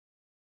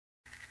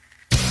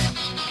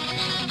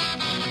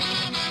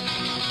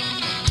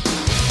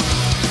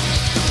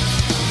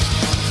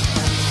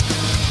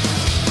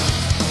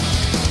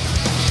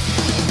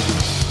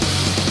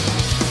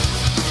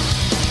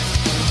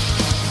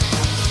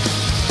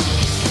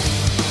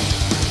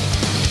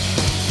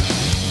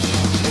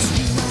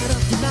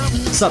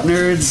Sup,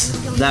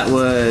 nerds? That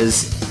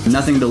was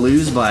Nothing to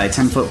Lose by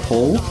 10 Foot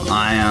Pole.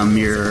 I am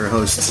your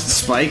host,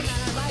 Spike.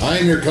 I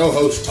am your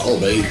co-host,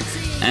 Tolby.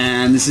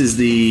 And this is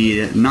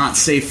the Not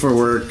Safe for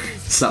Work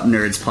Sup,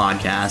 Nerds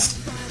podcast.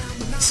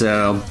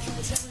 So,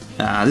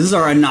 this is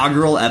our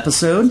inaugural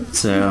episode.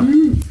 So,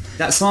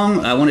 that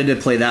song, I wanted to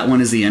play that one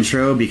as the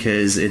intro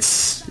because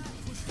it's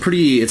got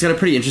a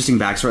pretty interesting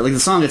backstory. Like, the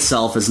song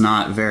itself is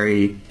not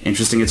very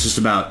interesting. It's just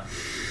about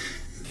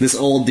this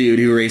old dude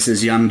who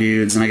races young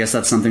dudes, and I guess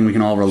that's something we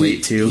can all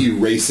relate to. He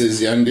races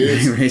young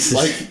dudes? He races.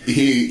 Like,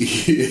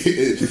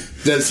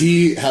 does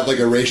he have, like,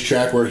 a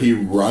racetrack where he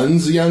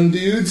runs young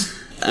dudes?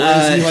 Or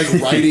is he, like,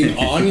 riding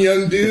on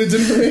young dudes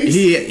in a race?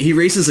 He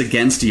races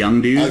against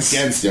young dudes.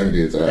 Against young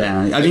dudes, all right.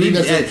 Yeah. I mean,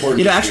 that's an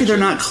important actually, they're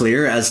not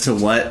clear as to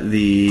what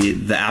the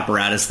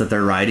apparatus that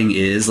they're riding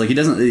is. Like,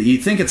 you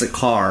think it's a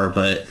car,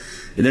 but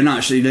they're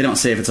not. They don't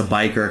say if it's a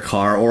bike or a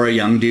car or a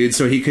young dude.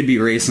 So he could be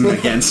racing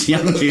against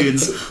young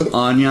dudes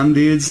on young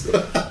dudes.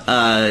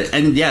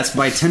 And yes,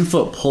 by 10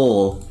 Foot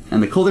Pole.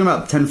 And the cool thing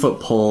about 10 Foot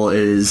Pole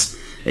is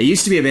it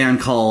used to be a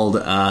band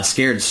called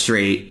Scared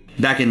Straight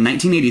back in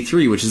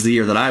 1983, which is the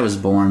year that I was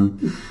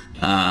born.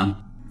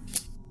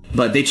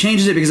 But they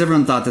changed it because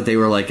everyone thought that they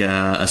were like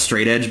a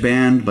straight edge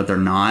band, but they're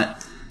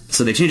not.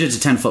 So they changed it to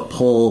 10 Foot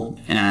Pole,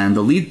 and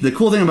the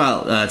cool thing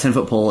about 10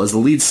 Foot Pole is the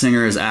lead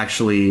singer is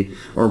actually,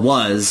 or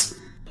was,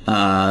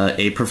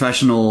 a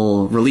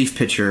professional relief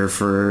pitcher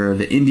for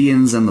the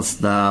Indians and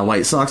the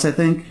White Sox, I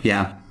think.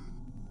 Yeah.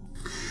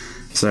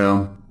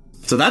 So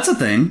that's a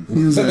thing.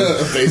 He was a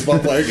baseball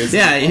player?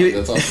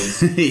 That's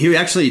awesome. He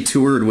actually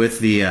toured with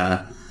the,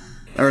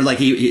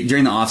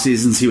 during the off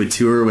seasons, he would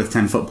tour with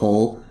 10 Foot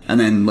Pole and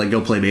then like go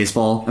play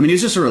baseball. I mean, he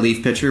was just a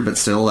relief pitcher, but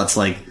still, that's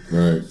like,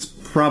 right.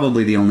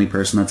 Probably the only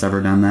person that's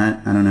ever done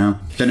that. I don't know.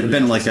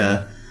 Been like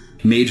a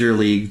major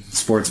league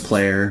sports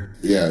player.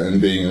 Yeah, and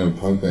being in a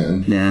punk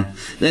band. Yeah.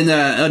 Then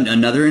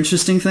another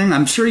interesting thing,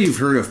 I'm sure you've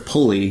heard of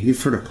Pulley.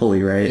 You've heard of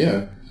Pulley, right?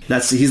 Yeah.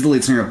 He's the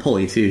lead singer of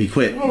Pulley too. He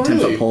quit 10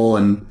 Foot Pole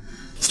and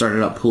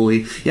started up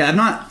Pulley. Yeah, I'm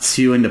not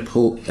too into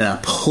Pulley. I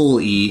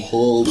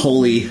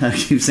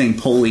keep saying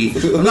Pulley.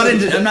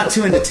 I'm not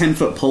too into 10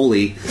 Foot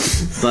Pulley,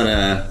 but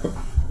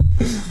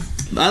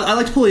I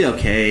liked Pulley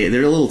okay.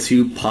 They're a little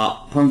too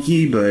pop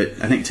punky, but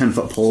I think 10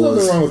 Foot Pole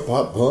There's nothing wrong with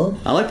pop punk.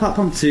 I like pop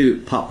punk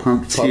too.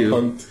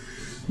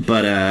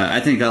 But I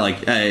think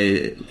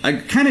I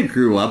kind of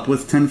grew up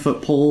with 10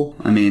 Foot Pole.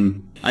 I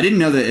mean, I didn't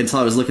know that until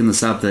I was looking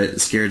this up that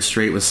Scared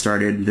Straight was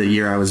started the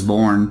year I was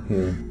born.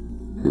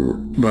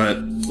 But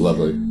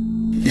lovely.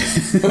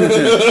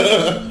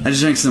 I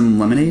just drank some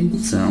lemonade,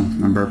 so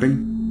I'm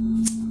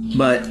burping.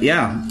 But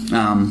yeah,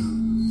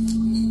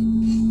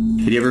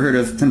 had you ever heard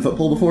of 10 Foot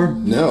Pole before?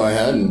 No, I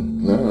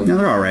hadn't. No,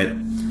 they're alright.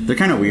 They're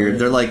kind of weird.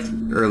 They're like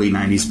early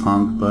 90s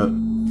punk, but...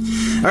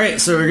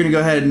 Alright, so we're going to go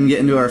ahead and get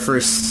into our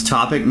first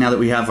topic now that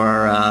we have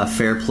our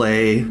fair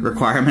play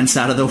requirements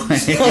out of the way.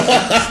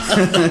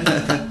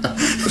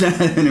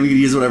 And we can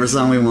use whatever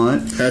song we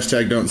want.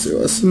 Hashtag don't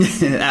sue us.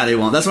 They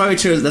won't. That's why I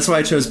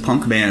chose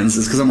punk bands,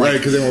 is because I'm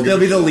like, they'll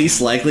be the least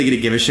likely to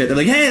give a shit. They're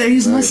like, hey, they're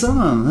using my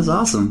song. That's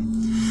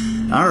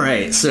awesome.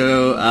 Alright,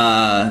 so...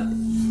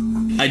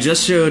 I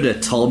just showed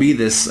Tulby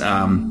this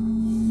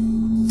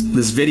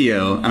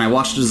video, and I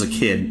watched it as a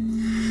kid.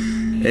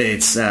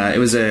 It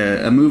was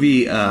a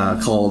movie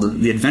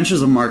called The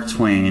Adventures of Mark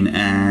Twain,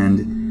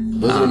 and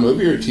was it a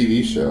movie or a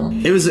TV show?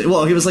 It was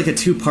like a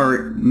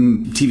 2-part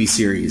TV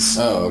series.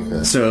 Oh,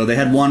 okay. So they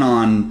had one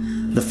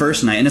on the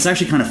first night, and it's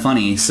actually kind of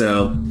funny.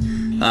 So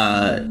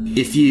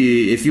if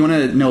you want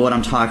to know what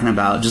I'm talking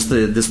about, just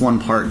this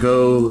one part,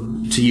 go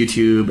to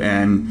YouTube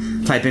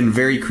and type in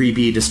 "very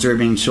creepy,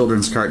 disturbing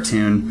children's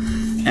cartoon."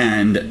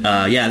 And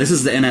this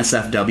is the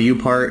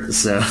NSFW part.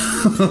 So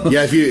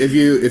yeah,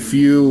 if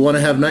you want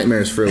to have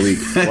nightmares for a week,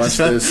 watch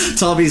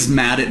this. Tulby's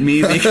mad at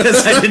me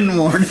because I didn't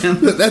warn him.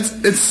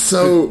 It's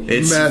so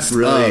messed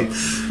up.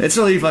 It's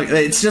really fucking.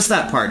 It's just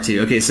that part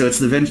too. Okay, so it's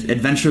the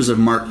Adventures of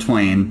Mark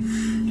Twain,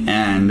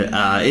 and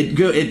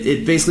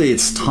it basically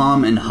it's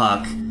Tom and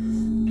Huck.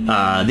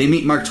 They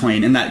meet Mark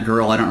Twain and that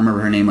girl. I don't remember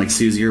her name, like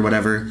Susie or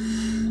whatever.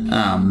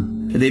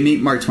 They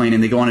meet Mark Twain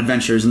and they go on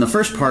adventures, and the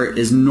first part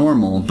is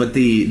normal, but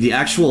the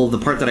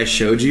part that I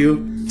showed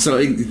you,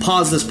 so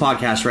pause this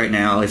podcast right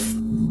now. If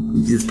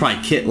it's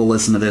probably Kit will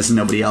listen to this and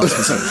nobody else.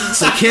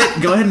 So Kit,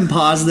 go ahead and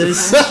pause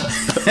this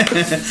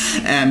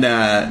and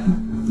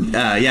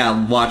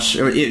watch,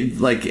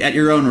 like at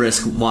your own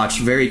risk, watch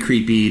very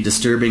creepy,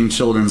 disturbing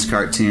children's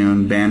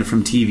cartoon banned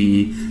from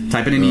TV.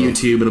 Type it into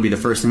YouTube; it'll be the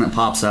first thing that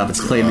pops up.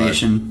 It's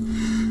claymation.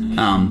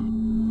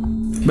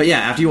 But yeah,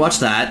 after you watch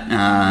that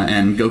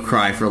and go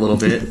cry for a little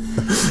bit,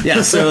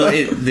 so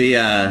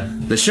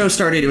the show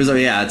started. It was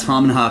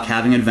Tom and Huck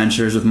having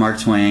adventures with Mark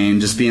Twain,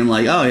 just being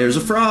like, oh, here's a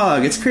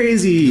frog, it's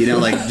crazy,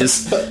 like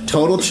just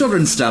total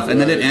children's stuff, and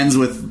then it ends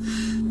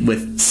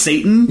with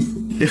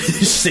Satan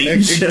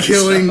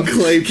killing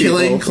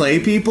clay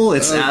people.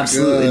 It's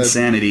absolute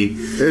insanity.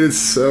 It's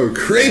so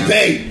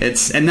creepy.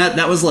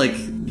 That was like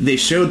they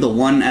showed the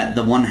one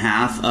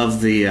half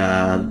of the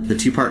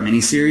 2-part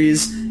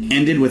miniseries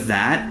ended with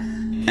that.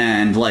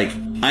 And, like,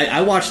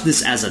 I watched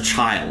this as a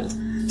child.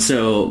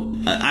 So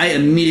I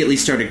immediately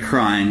started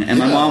crying. And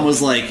my mom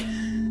was like,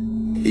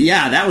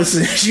 yeah, that was...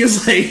 She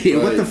was like,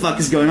 what the fuck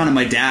is going on? And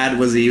my dad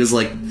he was,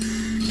 like,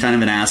 kind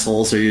of an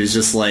asshole. So he was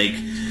just like...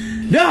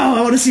 No,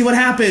 I want to see what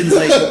happens,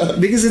 like,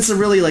 because it's a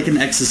really, like, an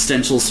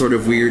existential sort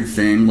of weird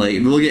thing.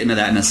 Like, we'll get into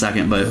that in a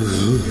second, but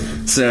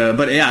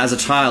yeah, as a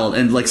child,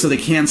 and, like, so they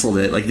canceled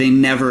it. Like, they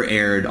never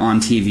aired on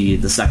TV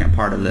the second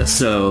part of this.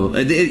 So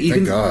you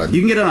can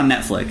get it on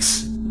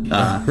Netflix.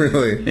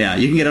 Really? Yeah,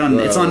 you can get it on.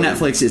 It's on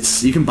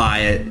Netflix. You can buy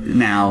it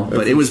now,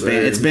 but it was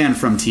it's banned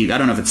from TV. I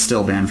don't know if it's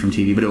still banned from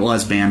TV, but it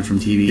was banned from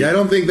TV. Yeah, I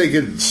don't think they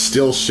could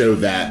still show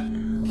that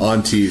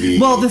on TV.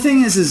 Well, the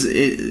thing is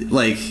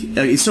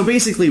so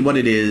basically what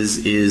it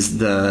is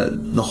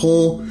the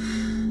whole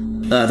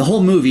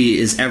movie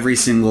is every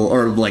single,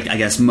 or like I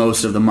guess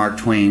most of the Mark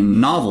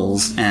Twain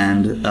novels,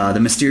 and The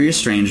Mysterious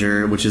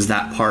Stranger, which is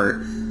that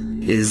part,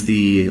 is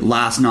the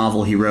last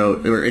novel he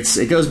wrote, or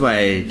it goes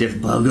by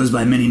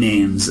many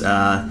names.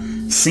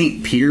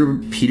 St.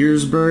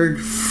 Petersburg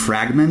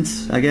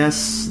Fragment, I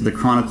guess, The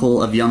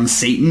Chronicle of Young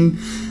Satan,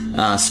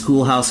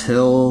 Schoolhouse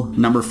Hill,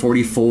 Number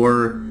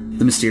 44,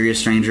 The Mysterious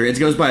Stranger. It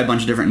goes by a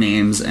bunch of different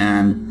names,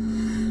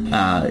 and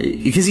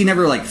because he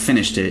never like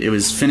finished it. It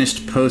was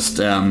finished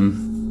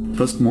post-mortem,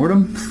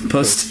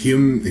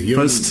 post-human.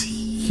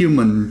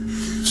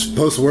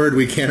 Post-word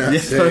we cannot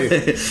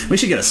say. We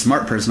should get a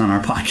smart person on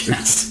our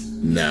podcast.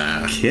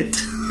 Nah. Kit?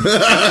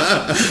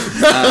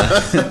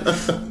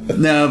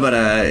 No, but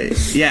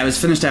yeah, it was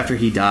finished after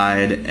he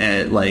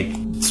died, like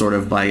sort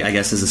of by, I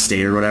guess, his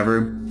estate or whatever.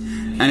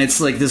 And it's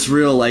like this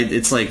real, like,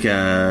 it's like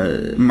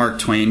Mark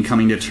Twain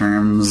coming to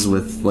terms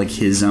with like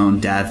his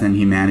own death and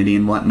humanity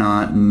and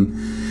whatnot.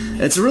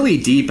 And it's really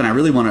deep, and I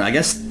really want to. I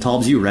guess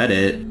Talbs, you read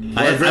it.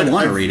 Well, I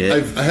want to read it.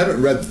 I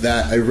haven't read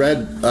that. I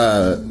read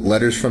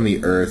Letters from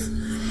the Earth,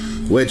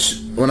 which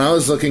when I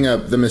was looking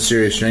up The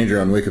Mysterious Stranger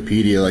on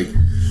Wikipedia, like,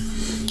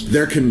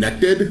 they're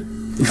connected,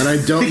 and I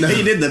don't know.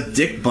 You did the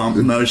dick bump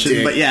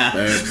motion, but yeah,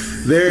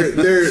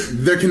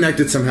 they're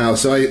connected somehow.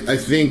 So I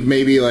think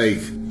maybe like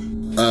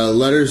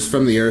Letters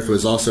from the Earth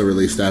was also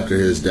released after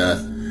his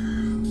death.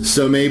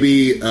 So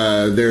maybe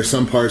there are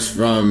some parts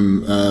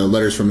from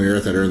Letters from the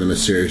Earth that are in The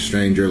Mysterious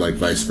Stranger, like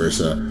vice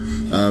versa.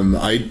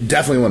 I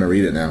definitely want to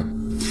read it now.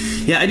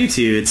 Yeah, I do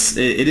too.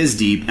 It is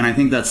deep, and I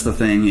think that's the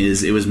thing,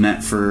 is it was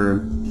meant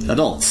for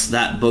adults.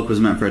 That book was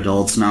meant for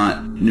adults,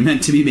 not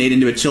meant to be made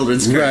into a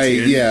children's cartoon. Right,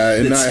 yeah.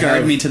 And it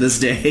scarred me to this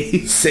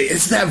day. Say,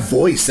 it's that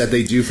voice that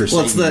they do for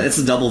Satan. It's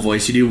a double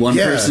voice. You do one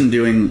person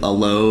doing a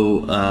low,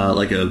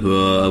 like a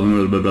blah,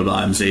 blah, blah, blah,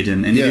 I'm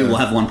Satan, and you will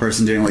have one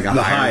person doing like a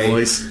higher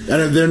voice.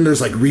 And then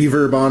there's like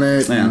reverb on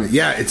it.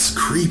 Yeah, it's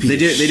creepy. They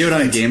do it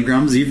on Game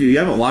Grumps. You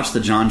haven't watched the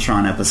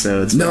JonTron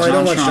episodes. No, I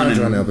don't watch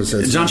JonTron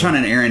episodes. JonTron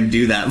and Aaron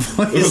do that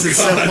voice. It's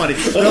so funny.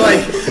 They're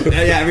like,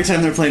 every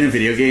time they're playing a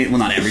video game, well,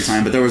 not every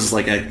time, but there was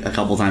like a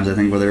couple times, I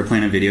think, where they were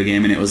playing a video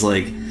game, and it was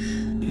like,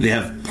 they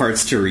have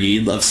parts to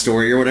read, love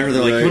story or whatever.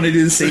 They're like, you want to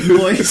do the Satan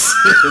voice?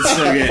 It's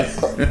so good.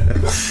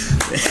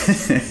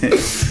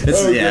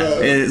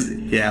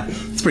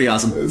 It's pretty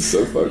awesome. It's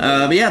so fucking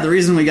but yeah, the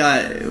reason we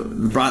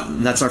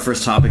that's our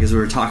first topic, is we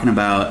were talking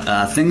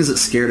about things that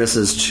scared us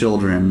as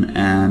children,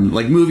 and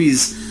like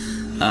movies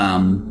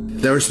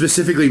that were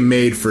specifically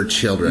made for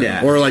children,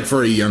 or like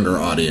for a younger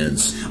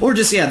audience, or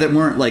just that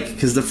weren't like,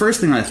 because the first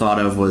thing I thought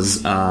of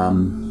was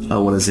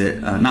what is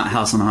it? Not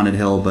House on Haunted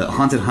Hill, but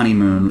Haunted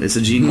Honeymoon. It's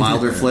a Gene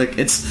Wilder flick.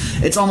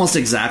 It's almost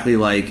exactly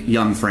like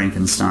Young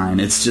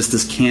Frankenstein. It's just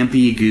this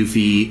campy,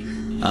 goofy,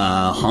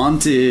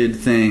 haunted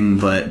thing,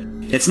 but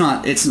it's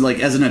not. It's like,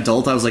 as an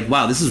adult, I was like,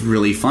 wow, this is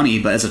really funny.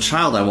 But as a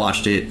child, I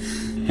watched it,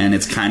 and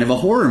it's kind of a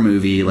horror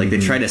movie. Like, they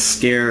try to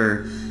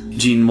scare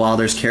Gene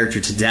Wilder's character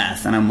to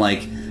death, and I'm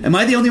like, am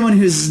I the only one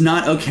who's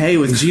not okay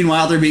with Gene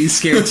Wilder being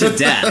scared to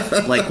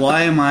death? Like,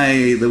 why am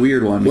I the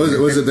weird one?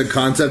 Was it the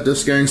concept of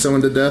scaring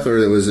someone to death,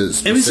 or was it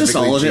specifically It was just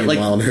all of Gene it. Like,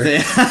 Wilder?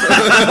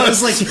 I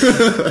was like,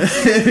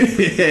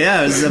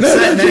 I was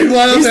upset. Man.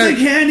 He's the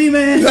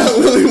Candyman. Not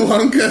Willy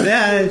Wonka.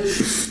 Yeah.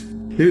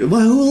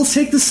 Well, who will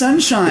take the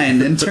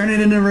sunshine and turn it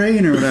into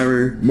rain or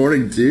whatever?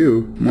 Morning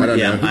Dew. I don't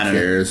know. Who I don't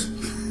cares?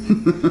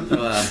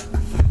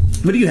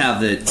 What do you have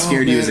that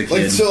scared you as a kid?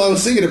 Like, so I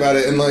was thinking about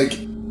it, and like,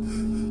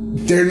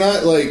 they're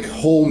not like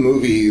whole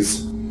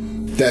movies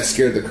that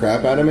scared the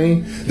crap out of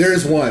me.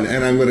 There's one,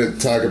 and I'm going to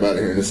talk about it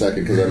here in a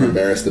second because I'm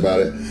embarrassed about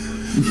it.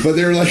 But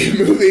they're like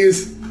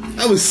movies.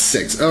 I was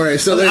 6. All right,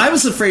 so I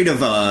was afraid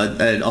of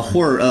a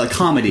horror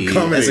comedy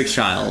as a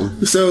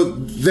child. So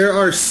there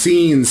are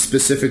scenes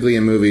specifically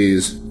in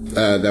movies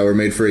that were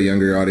made for a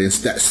younger audience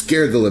that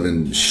scared the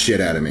living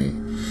shit out of me,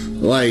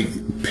 like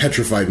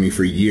petrified me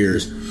for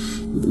years.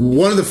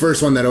 One of the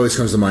first one that always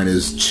comes to mind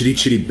is Chitty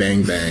Chitty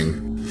Bang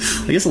Bang.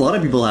 I guess a lot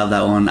of people have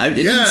that one. It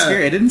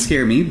didn't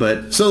scare me,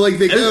 but... So, like,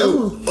 they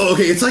go...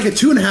 Okay, it's like a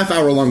 2.5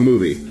 hour long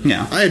movie.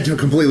 Yeah. I had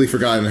completely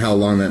forgotten how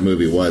long that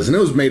movie was. And it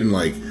was made in,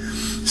 like,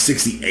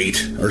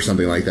 68 or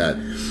something like that.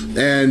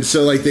 And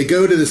so, like, they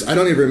go to this... I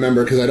don't even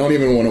remember, because I don't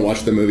even want to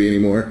watch the movie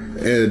anymore.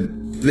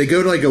 And they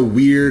go to, like, a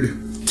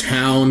weird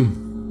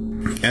town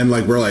and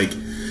like we're like,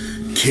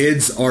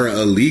 kids are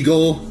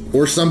illegal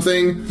or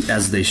something,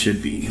 as they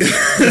should be.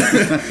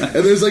 And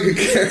there's like a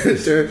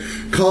character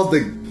called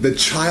the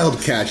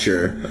child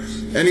catcher,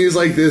 and he's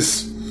like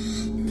this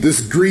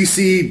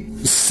greasy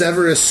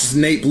Severus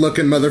Snape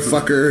looking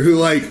motherfucker who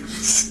like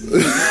What's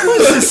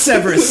this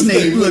Severus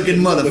Snape looking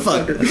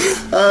motherfucker?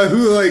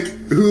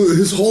 who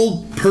his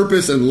whole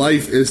purpose in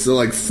life is to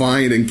like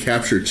find and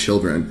capture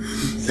children,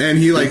 and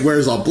he like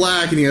wears all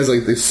black, and he has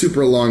like this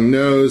super long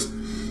nose,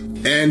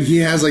 and he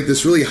has like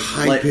this really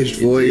high pitched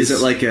voice. Is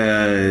it like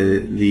the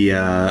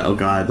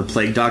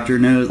Plague Doctor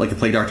nose, like a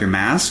Plague Doctor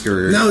mask,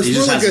 or no? It's he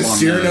more just like a has long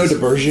Cyrano nose? de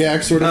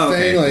Bergerac sort of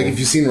thing. Cool. Like if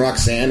you've seen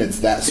Roxanne, it's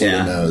that sort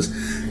of nose,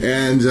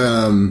 and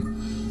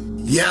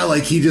yeah,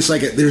 like he just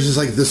like there's just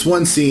like this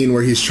one scene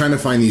where he's trying to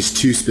find these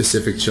two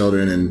specific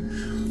children,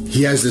 and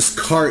he has this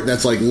cart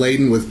that's like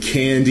laden with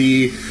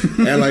candy,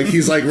 and like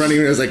he's like running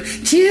and it's like,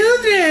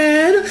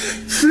 children,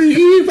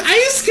 free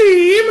ice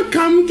cream,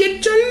 come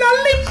get your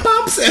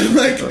lollipops. And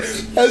like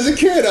as a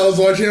kid I was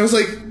watching, I was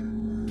like,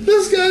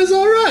 this guy's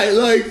alright,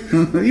 like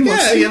he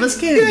wants to give us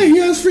candy. Yeah, he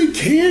has free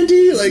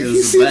candy, like he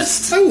He's the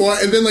best. seems, I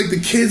want. And then like the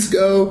kids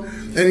go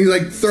and he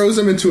like throws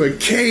them into a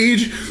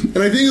cage, and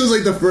I think it was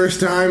like the first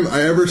time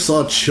I ever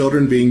saw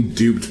children being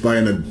duped by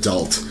an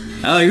adult.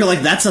 Oh, you're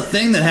like, that's a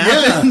thing that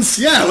happens.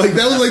 Yeah, like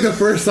that was like the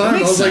first time. I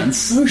makes was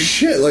sense. like, oh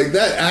shit, like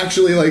that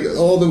actually, like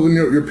all the when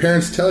your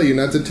parents tell you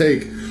not to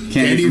take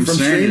candy from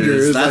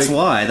strangers. That's like,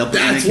 why. They'll put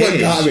it in a that's what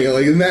cage. got me.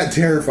 Like, and that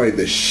terrified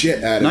the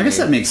shit out of me. I guess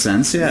that makes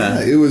sense. Yeah.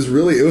 It was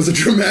a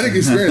traumatic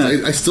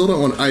experience. I still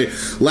don't want.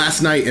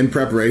 Last night in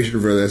preparation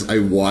for this, I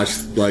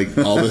watched like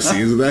all the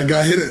scenes of that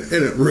guy, and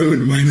it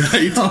ruined my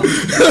night.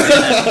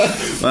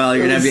 Well,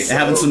 you're gonna be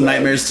having some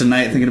nightmares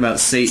tonight, thinking about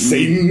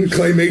Satan.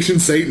 Claymation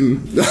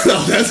Satan.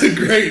 That's a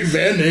great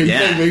band name.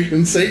 Yeah.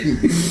 Claymation Satan.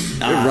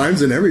 It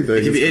rhymes and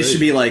everything. It should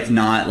be like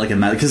not like a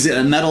metal, because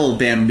a metal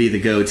band would be the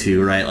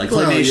go-to, right? Like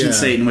Claymation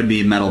Satan would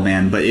be a metal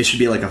band, but it should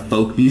be like a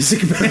folk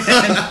music band.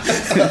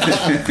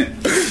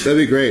 That'd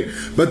be great.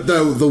 But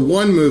the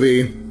one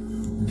movie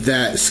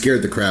that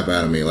scared the crap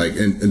out of me, like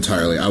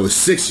entirely. I was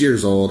 6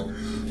 years old.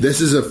 This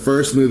is the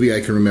first movie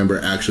I can remember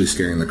actually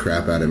scaring the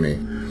crap out of me.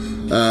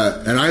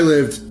 And I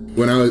lived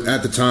in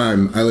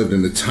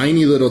a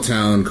tiny little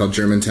town called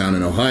Germantown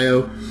in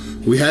Ohio.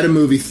 We had a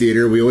movie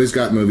theater. We always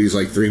got movies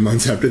like 3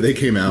 months after they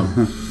came out.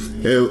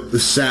 It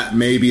sat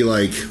maybe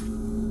like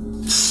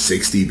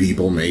 60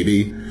 people,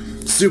 maybe.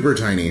 Super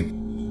tiny.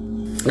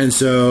 And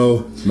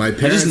so my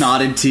parents... I just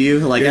nodded to you.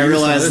 Like, I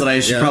realized that I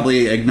should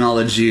probably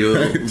acknowledge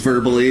you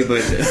verbally,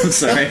 but I'm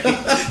sorry.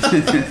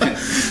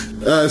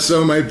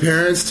 So my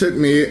parents took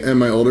me and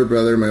my older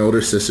brother and my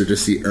older sister to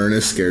see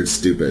Ernest Scared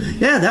Stupid.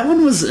 Yeah, that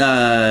one was...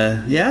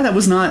 that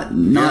was not...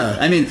 Yeah.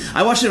 I mean,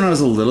 I watched it when I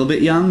was a little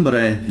bit young, but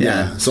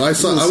So I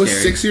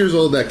was 6 years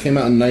old. That came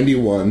out in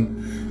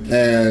 91.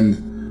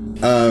 And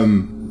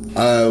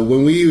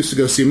when we used to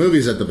go see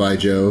movies at the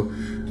Baijiu...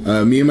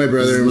 me and my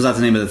brother... Was that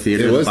the name of the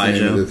theater? It was the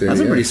name of the theater.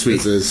 That's a pretty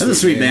sweet... That's a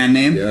sweet band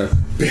name. Yeah.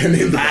 Band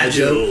name, the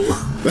Baijiu.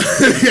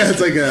 Yeah,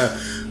 it's like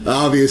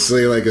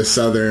obviously like a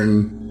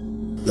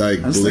southern,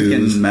 like, I was blues.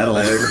 thinking metal.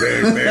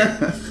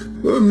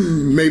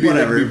 Maybe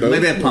Whatever.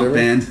 Maybe a punk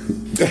band.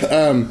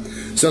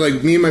 So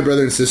like me and my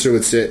brother and sister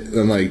would sit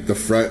on like the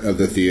front of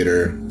the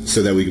theater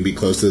so that we can be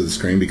close to the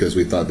screen, because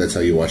we thought that's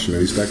how you watched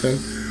movies back then.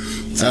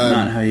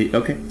 Not how you...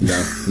 Okay.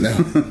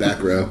 No,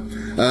 back row.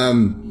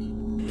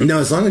 No,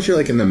 as long as you're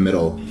like in the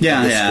middle.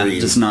 Yeah, of the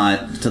screen. just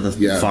not to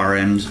the far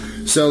end.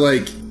 So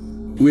like,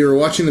 we were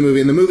watching the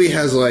movie, and the movie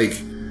has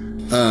like,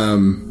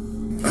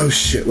 oh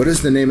shit, what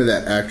is the name of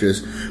that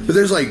actress? But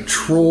there's like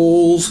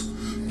trolls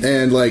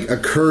and like a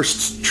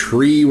cursed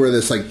tree where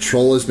this like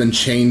troll has been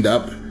chained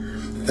up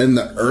in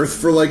the earth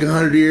for like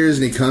 100 years,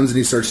 and he comes and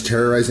he starts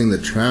terrorizing the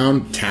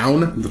town.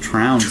 The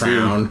Trown.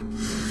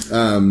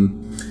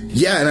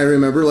 Yeah, and I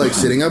remember like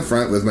sitting up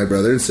front with my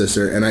brother and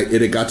sister, and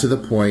it got to the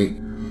point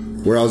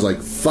where I was like,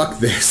 fuck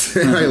this.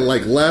 And I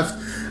like left,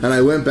 and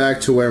I went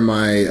back to where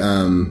my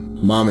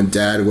mom and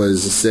dad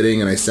was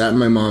sitting, and I sat in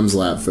my mom's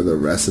lap for the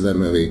rest of that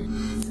movie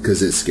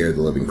because it scared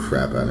the living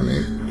crap out of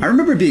me. I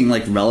remember being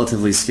like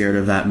relatively scared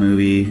of that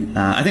movie.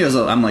 I think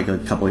I'm like a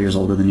couple years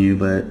older than you,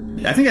 but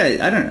I think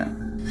I don't know.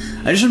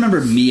 I just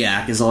remember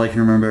Miak is all I can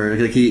remember.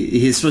 Like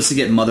he's supposed to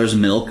get mother's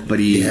milk, but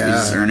he's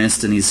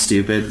earnest and he's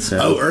stupid. So.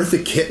 Oh,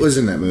 Eartha Kitt was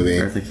in that movie.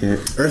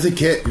 Eartha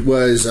Kitt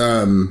was...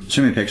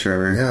 show me a picture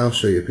of her. Yeah, I'll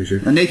show you a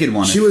picture. A naked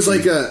one. She was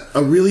like a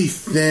really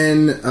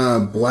thin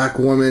black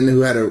woman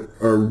who had a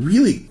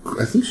really...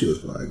 I think she was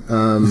black.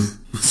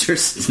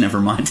 Never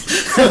mind.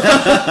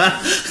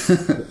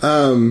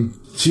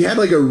 She had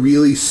like a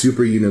really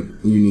super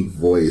unique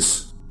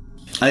voice.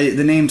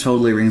 The name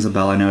totally rings a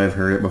bell. I know I've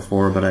heard it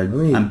before, but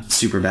I'm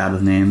super bad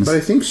with names. But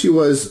I think she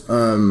was,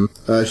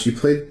 she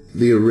played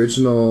the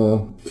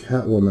original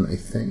Catwoman, I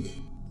think.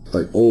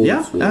 Like old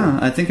school. Yeah,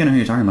 I think I know who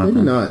you're talking about.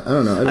 Maybe not. I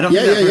don't know.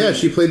 Yeah.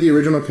 She played the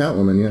original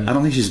Catwoman, yeah. I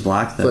don't think she's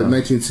black, though. Like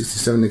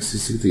 1967,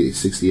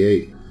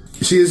 1968.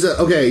 She is,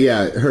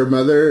 her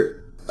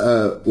mother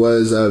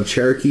was of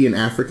Cherokee and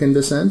African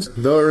descent.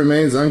 Though it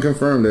remains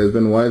unconfirmed, it has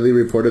been widely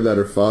reported that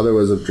her father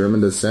was of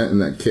German descent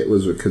and that Kit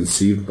was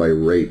conceived by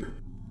rape.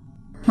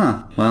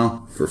 Huh,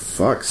 well. For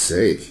fuck's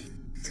sake.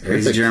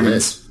 Crazy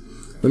Germans. Kitt.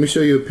 Let me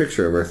show you a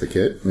picture of Eartha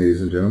Kitt,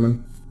 ladies and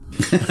gentlemen.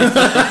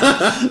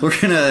 We're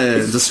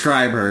gonna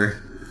describe her.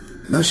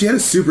 No, she had a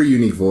super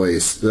unique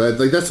voice.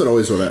 Like, that's what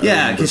always what I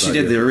Yeah, because she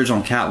did the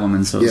original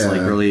Catwoman, so it was like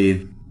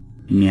really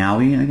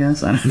meowy, I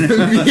guess. I don't know.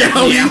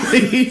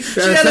 Meowy. She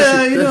had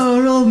a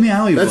real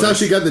meowy That's voice. how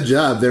she got the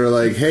job. They were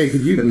like, hey,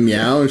 could you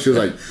meow? And she was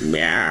like,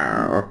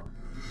 meow.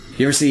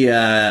 You ever see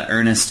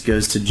Ernest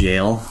Goes to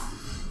Jail?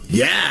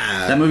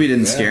 Yeah. That movie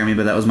didn't scare me,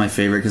 but that was my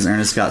favorite because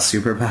Ernest got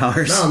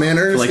superpowers. No, man,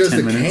 Ernest goes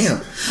to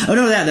camp. Oh,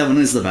 no, that one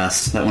was the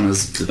best. That one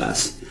was the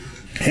best.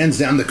 Hands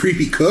down, the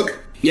creepy cook.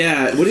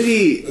 Yeah, what did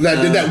he... Did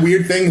that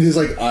weird thing, his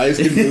like eyes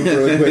could move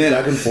really quick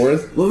back and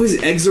forth. What was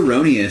it?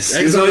 Exeronius.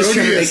 He was always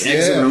trying to make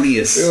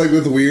Exeronius. Yeah. Like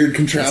with weird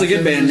contraptions. That's a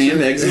good band name,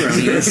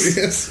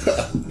 Exeronius.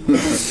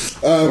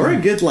 Or a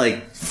good,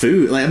 like,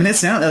 food. Like, I mean, it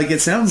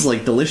sounds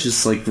like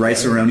delicious, like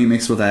rice-a-roni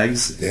mixed with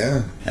eggs.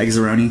 Yeah.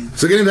 Eggs-a-roni.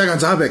 So getting back on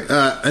topic,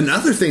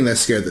 another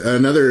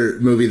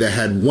movie that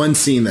had one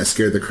scene that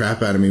scared the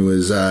crap out of me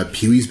was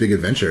Pee-wee's Big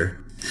Adventure.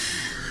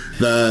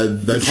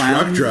 The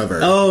truck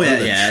driver. Oh,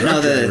 yeah.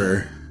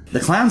 Driver. The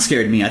clown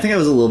scared me. I think I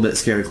was a little bit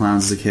scared of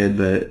clowns as a kid,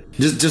 but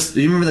just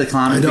do you remember the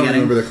clown? I don't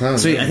remember the clown.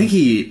 So I think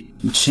he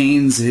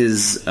chains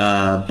his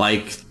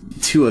bike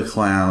to a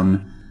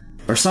clown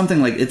or something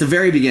like at the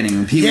very beginning.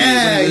 When he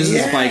loses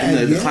his bike,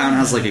 the clown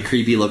has like a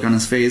creepy look on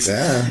his face.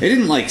 Yeah. It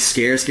didn't like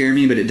scare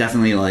me, but it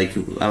definitely like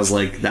I was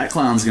like that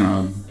clown's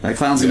gonna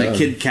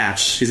kid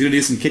catch. He's gonna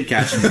do some kid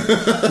catching.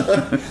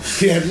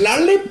 He had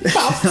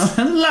lollipops,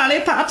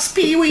 lollipops,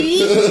 Pee-wee.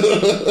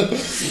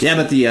 Yeah,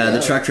 but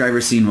the truck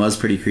driver scene was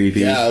pretty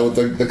creepy. Yeah, with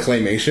the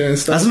claymation and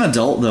stuff. As an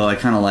adult, though, I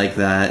kind of like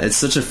that. It's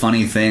such a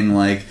funny thing.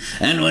 Like,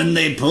 and when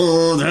they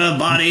pulled her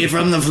body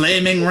from the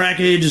flaming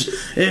wreckage,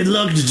 it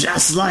looked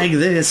just like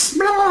this.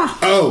 Blah.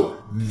 Oh,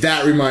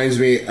 that reminds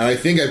me. I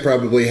think I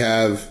probably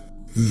have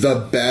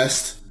the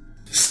best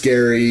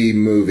scary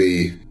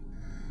movie.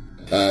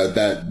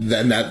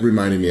 That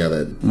reminded me of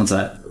it. What's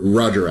that?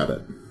 Roger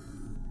Rabbit.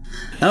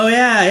 Oh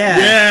yeah.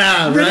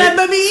 Yeah, right?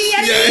 Remember me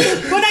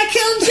when I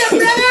killed your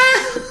brother?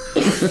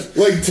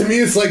 Like, to me,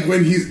 it's like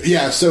when he's...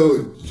 Yeah, so...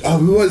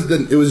 who was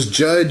it was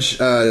Judge...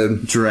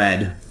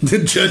 Dredd.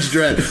 Judge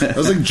Dredd. I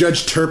was like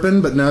Judge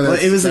Turpin, but no,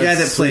 it was the guy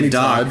that played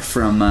Doc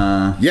from...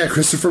 yeah,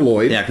 Christopher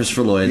Lloyd. Yeah,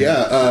 Christopher Lloyd.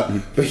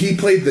 Yeah, but he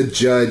played the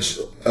judge,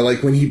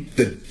 like, when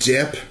the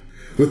dip...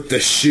 with the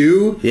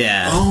shoe.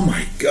 Yeah. Oh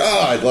my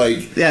god,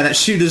 like... Yeah, that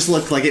shoe just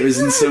looked like it was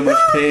in so much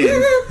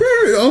pain.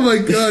 Oh my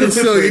god,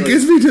 so it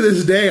gets me to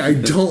this day. I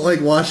don't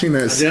like watching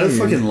that scene. I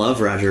fucking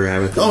love Roger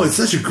Rabbit. Oh, it's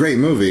such a great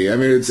movie. I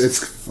mean, it's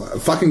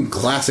fucking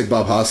classic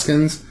Bob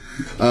Hoskins.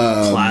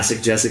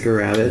 Classic Jessica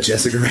Rabbit.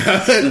 Jessica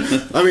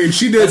Rabbit. I mean,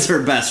 she did... That's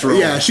her best role.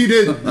 Yeah, she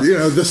did...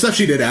 the stuff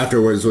she did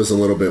afterwards was a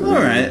little bit weird.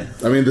 All right.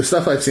 I mean, the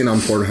stuff I've seen on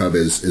Pornhub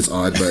is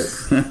odd, but...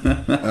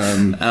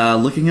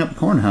 looking up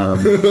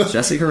Pornhub.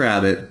 Jessica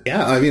Rabbit.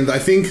 Yeah, I mean, I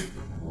think...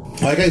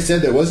 Like I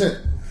said, there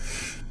wasn't...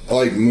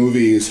 like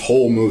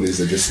whole movies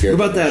that just scared me.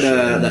 What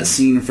about that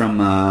scene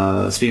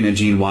from, speaking of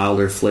Gene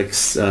Wilder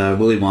flicks,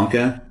 Willy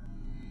Wonka?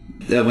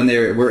 When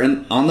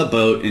we're on the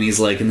boat and he's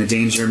like, and the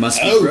danger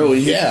must be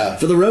rowing. Yeah.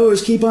 For the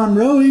rowers, keep on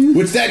rowing.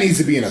 Which that needs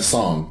to be in a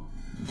song.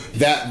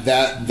 That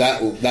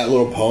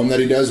little poem that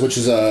he does, which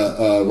is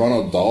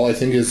Ronald Dahl, I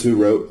think, is who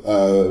wrote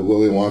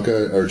Willy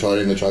Wonka or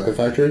Charlie and the Chocolate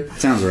Factory.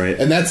 Sounds right.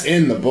 And that's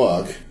in the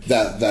book.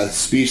 That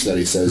speech that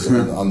he says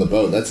on the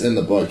boat, that's in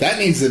the book. That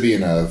needs to be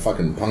in a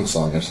fucking punk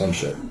song or some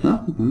shit.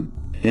 Oh,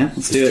 yeah,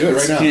 let's do it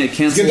right now.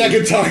 Let's get that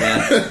guitar.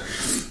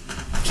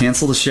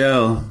 Cancel the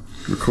show.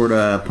 Record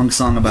a punk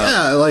song about...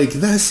 Yeah, like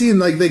that scene,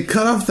 like they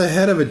cut off the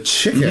head of a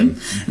chicken.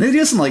 Mm-hmm. They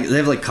do some they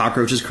have like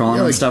cockroaches crawling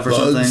and stuff or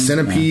something.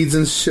 Centipedes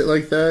and shit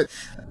like that.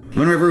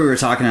 Whenever we were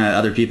talking to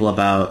other people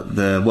about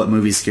what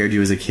movies scared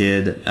you as a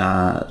kid,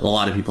 a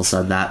lot of people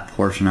said that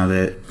portion of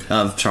it,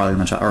 of Charlie and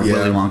the Chocolate, or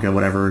Willy Wonka,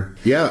 whatever.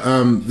 Yeah,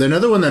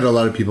 another one that a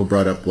lot of people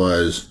brought up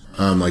was,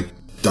 like,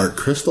 Dark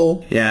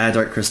Crystal. Yeah,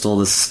 Dark Crystal,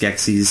 the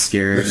Skeksis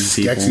scared people.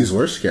 The Skeksis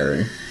were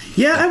scary.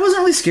 Yeah, I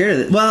wasn't really scared of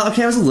it. Well,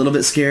 okay, I was a little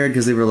bit scared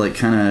because they were like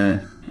kind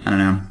of, I don't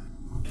know.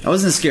 I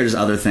wasn't as scared as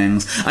other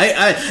things.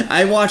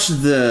 I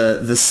watched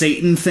the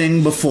Satan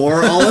thing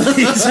before all of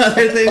these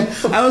other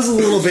things. I was a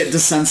little bit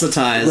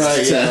desensitized.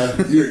 Right, yeah.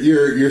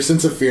 Your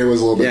sense of fear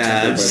was a little bit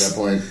tempered by that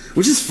point.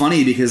 Which is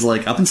funny because,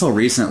 like, up until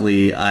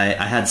recently, I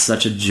had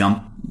such a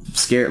jump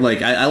scare.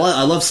 Like, I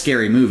love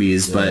scary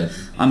movies, but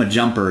I'm a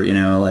jumper,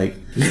 like...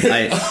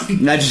 I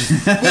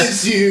just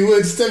wish you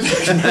would step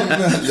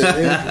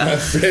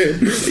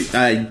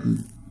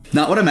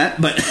not what I meant,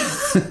 but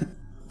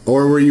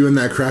or were you in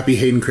that crappy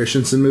Hayden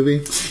Christensen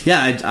movie?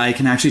 Yeah, I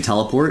can actually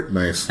teleport.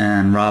 Nice.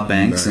 And rob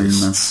banks, and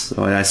that's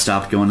why I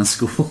stopped going to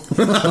school.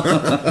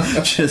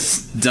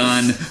 Just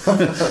done.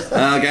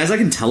 Guys, I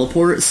can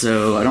teleport,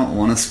 so I don't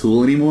want to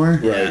school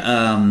anymore. Right.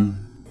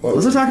 What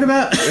was I talking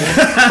about? I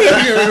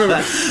can't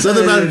remember.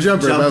 Something about a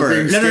jumper. About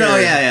being No,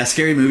 scared. yeah.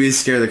 Scary movies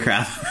scare the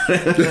crap.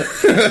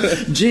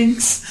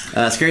 Jinx.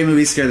 Scary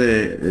movies scare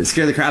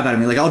the crap out of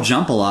me. Like, I'll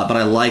jump a lot, but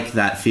I like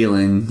that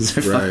feeling. I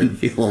fucking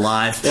feel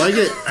alive. Well,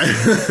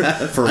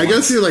 I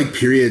go through like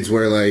periods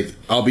where like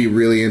I'll be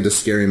really into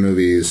scary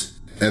movies,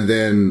 and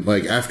then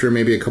like after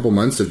maybe a couple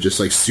months of just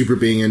like super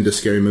being into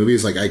scary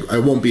movies, like I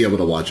won't be able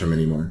to watch them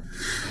anymore.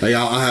 Like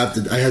I have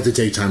to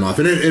take time off,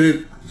 and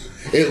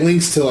it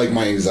links to like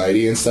my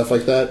anxiety and stuff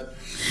like that.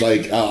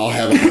 Like I'll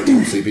have a hard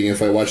time sleeping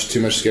if I watch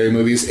too much scary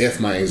movies if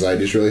my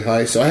anxiety is really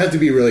high. So I have to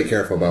be really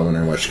careful about when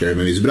I watch scary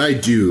movies. But I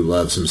do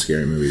love some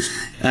scary movies.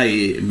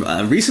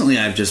 Recently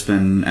I've just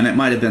been, and it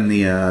might have been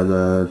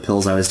the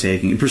pills I was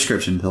taking,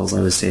 prescription pills I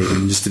was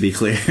taking, just to be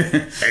clear.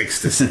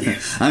 Ecstasy.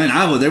 I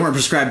mean, they weren't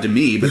prescribed to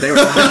me, but they were.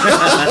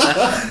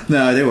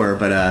 No, they were.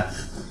 But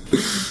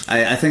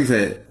I think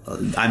that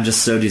I'm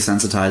just so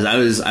desensitized.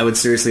 I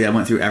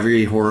went through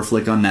every horror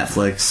flick on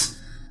Netflix.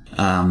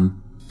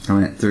 I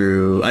went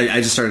through.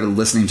 I just started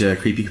listening to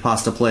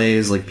creepypasta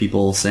plays, like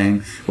people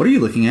saying, "What are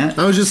you looking at?"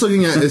 I was just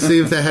looking at to see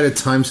if that had a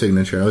time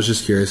signature. I was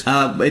just curious.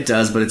 It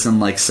does, but it's in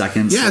like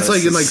seconds. Yeah, it's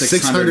like in like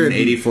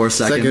 684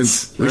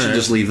 seconds. We should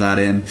just leave that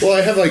in. Well, I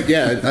have like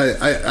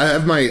I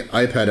have my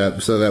iPad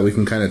up so that we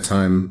can kind of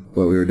time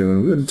what we were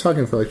doing. We've been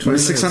talking for like 20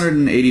 minutes.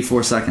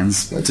 684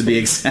 seconds to be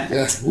exact.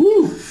 Yeah.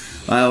 Woo.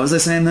 What was I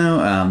saying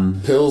though?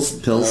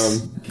 Pills.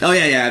 Oh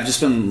yeah. I've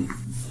just been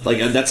like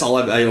that's all.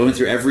 I went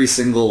through every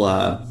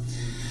single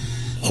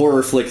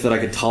horror flick that I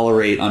could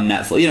tolerate on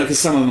Netflix. You know, because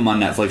some of them on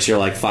Netflix, you're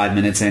like 5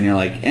 minutes in, you're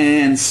like,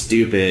 and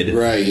stupid.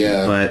 Right,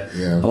 yeah. But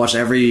yeah. I watched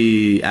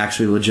every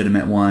actually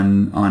legitimate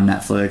one on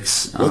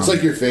Netflix. What's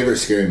like your favorite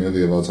scary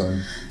movie of all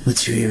time?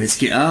 What's your favorite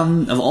scary?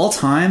 Of all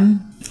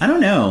time? I don't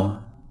know.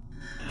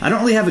 I don't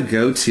really have a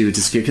go-to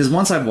to scare, because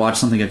once I've watched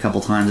something a couple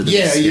times, it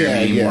doesn't scare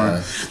me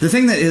anymore. The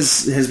thing that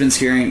has been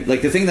scaring,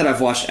 like the thing that I've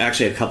watched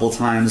actually a couple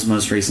times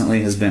most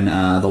recently has been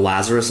The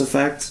Lazarus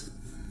Effect.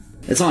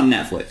 It's on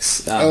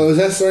Netflix. Is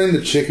that starring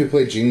the chick who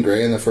played Jean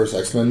Grey in the first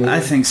X-Men movie? I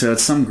think so.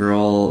 It's some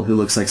girl who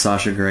looks like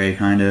Sasha Grey,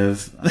 kind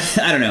of.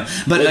 I don't know.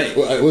 But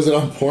was it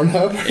on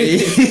Pornhub?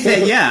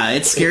 Yeah,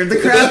 it scared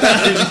the crap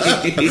out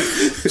of me.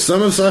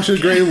 Some of Sasha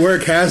Grey's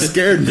work has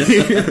scared me.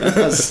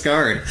 I was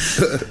scarred.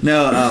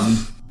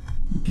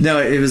 No,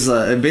 it was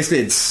basically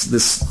it's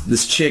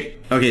this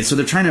chick. Okay, so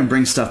they're trying to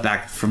bring stuff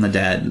back from the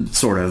dead,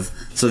 sort of.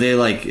 So they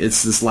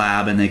it's this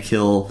lab, and they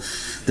kill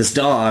this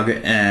dog,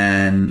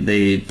 and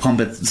they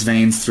pump its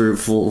veins through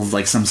full of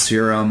like some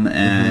serum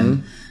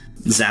and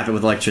zap it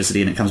with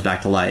electricity, and it comes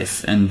back to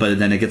life. But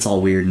then it gets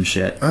all weird and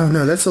shit. Oh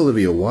no, that's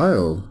Olivia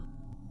Wilde.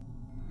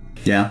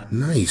 Yeah,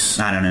 nice.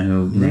 I don't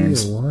know who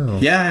names.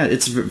 Wilde. Yeah,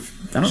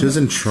 she was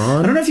in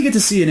Tron. I don't know if you get to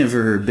see any of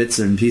her bits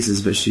and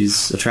pieces, but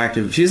she's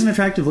attractive. She's an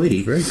attractive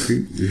lady. Very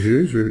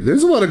creepy.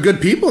 There's a lot of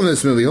good people in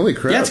this movie. Holy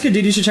crap! Yeah, it's good,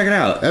 dude. You should check it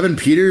out. Evan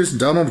Peters,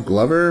 Donald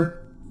Glover.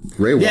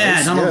 Ray Wise.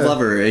 Yeah, Donald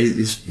Glover.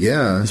 He's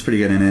pretty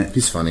good in it.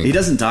 He's funny. He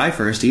doesn't die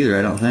first either,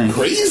 I don't think.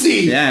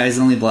 Crazy! Yeah, he's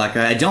the only black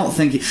guy. I don't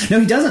think...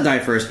 he doesn't die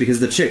first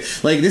because the chick...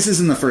 Like, this is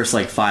in the first,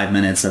 5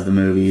 minutes of the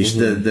movie.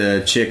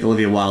 The chick,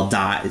 Olivia Wilde,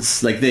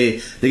 dies. Like,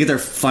 they get their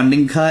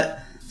funding cut,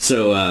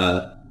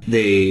 so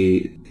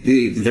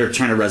they're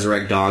trying to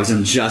resurrect dogs,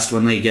 and just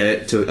when they get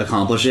it to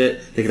accomplish it,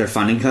 they get their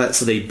funding cut,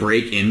 so they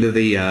break into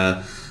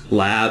the...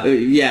 lab.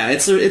 Yeah,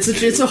 it's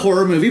a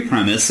horror movie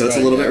premise, so it's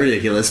a little bit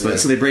ridiculous. But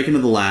so they break into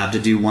the lab to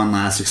do one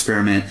last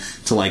experiment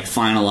to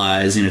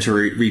finalize, to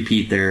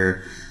repeat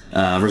their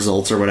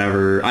results or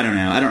whatever. I don't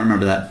know. I don't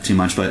remember that too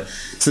much. But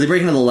so they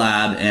break into the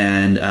lab,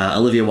 and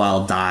Olivia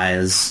Wilde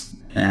dies,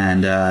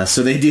 and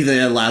so they do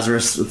the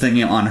Lazarus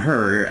thing on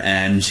her,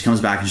 and she comes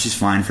back and she's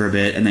fine for a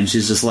bit, and then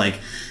she's just like,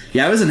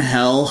 "Yeah, I was in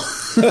hell."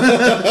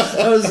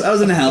 I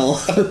was in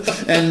hell,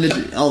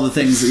 and all the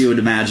things that you would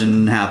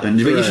imagine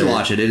happened. But you should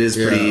watch it. It is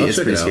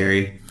pretty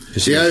scary.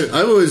 See,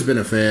 I've always been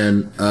a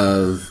fan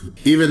of,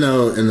 even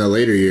though in the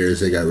later years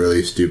they got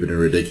really stupid and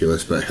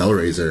ridiculous, but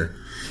Hellraiser.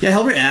 Yeah,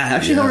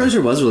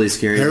 Hellraiser was really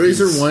scary.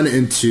 Hellraiser 1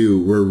 and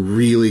 2 were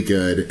really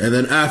good, and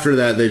then after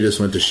that they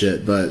just went to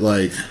shit. But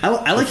I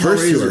like the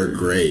first two are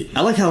great.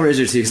 I like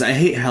Hellraiser too, because I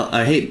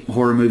hate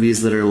horror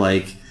movies that are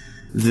like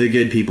the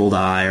good people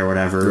die or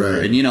whatever,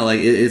 right. And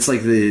it's like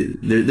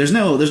there's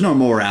no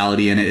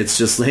morality in it. It's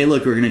just, hey,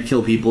 look, we're gonna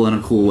kill people in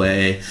a cool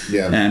way,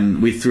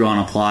 and we threw on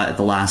a plot at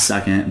the last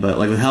second. But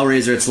with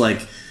Hellraiser, it's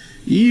like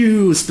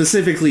you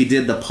specifically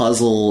did the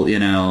puzzle,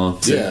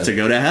 to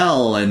go to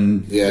hell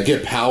and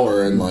get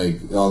power and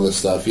all this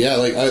stuff. I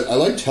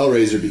liked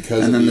Hellraiser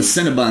because and then the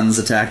Cinnabons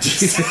attacked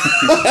you.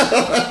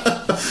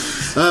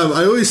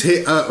 I always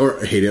hate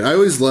it. I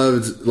always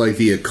loved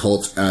the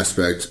occult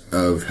aspect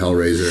of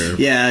Hellraiser.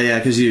 Yeah,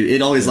 because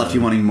it always left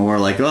you wanting more.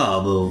 What's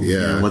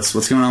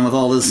going on with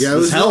all this? Yeah,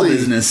 this hell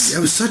business. It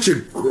was such a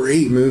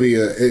great movie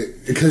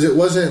because it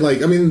wasn't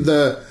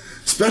the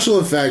special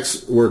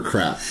effects were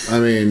crap. I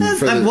mean,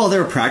 they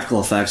were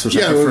practical effects, which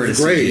I prefer to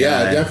great. CGI.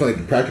 Yeah,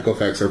 definitely, practical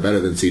effects are better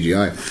than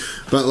CGI.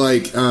 But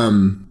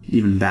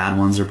even bad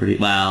ones are pretty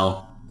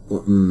well.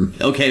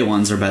 Okay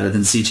ones are better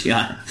than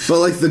CGI. But,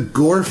 like, the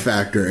gore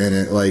factor in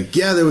it, like,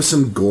 yeah, there was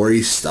some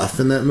gory stuff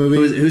in that movie.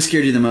 Who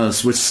scared you the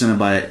most? Which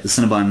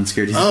Cinnabon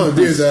scared you the most? Oh,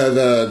 dude,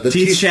 the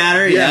teeth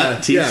chatter? Yeah,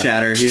 teeth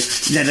chatter.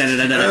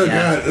 Oh,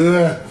 God.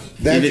 Ugh.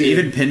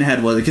 Even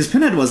Pinhead was, because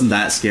Pinhead wasn't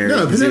that scary.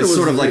 No, Pinhead was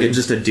sort of weird. like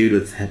just a dude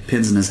with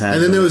pins in his head.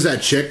 And then there was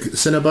that chick,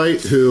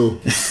 Cenobite, who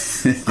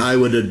I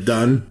would have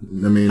done.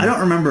 I mean, I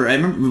don't remember. I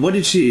remember, what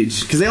did she?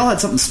 Because they all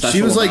had something special.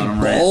 She was like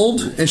about them,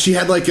 bald, right? and she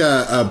had like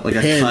a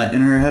pin. A cut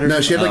in her head. Or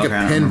no, she had like a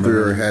pin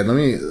through her head. Let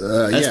me.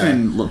 That's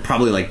been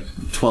probably like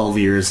 12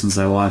 years since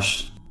I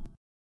watched.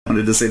 I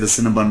wanted to say the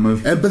Cinnabon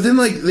movie. But then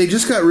like they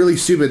just got really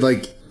stupid.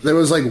 Like there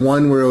was like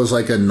one where it was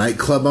like a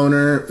nightclub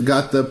owner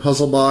got the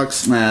puzzle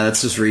box. Nah,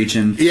 that's just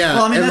reaching. Yeah,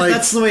 well, I mean like,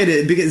 that's the way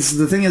to, because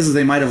the thing is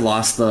they might have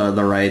lost the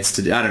rights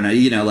to. I don't know.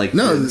 You know, like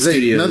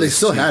they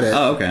still had it.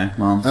 Oh, okay.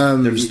 Well,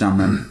 they're just dumb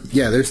then.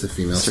 Yeah, there's the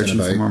female searching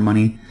Cenobite. for more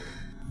money.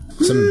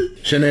 Some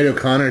Sinead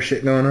O'Connor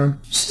shit going on.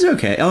 She's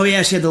okay. Oh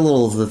yeah, she had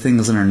the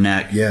things in her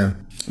neck. Yeah.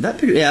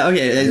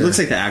 Okay. It looks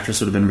like the actress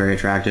would have been very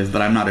attractive,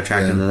 but I'm not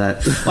attracted to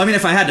that. Well, I mean,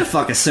 if I had to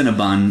fuck a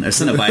Cinnabon or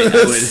Cinnabite,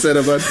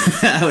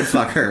 I would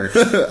fuck her.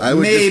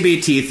 Maybe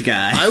teeth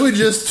guy. I would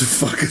just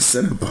fuck a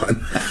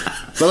Cinnabon.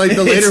 But like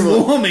the later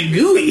ones, warm and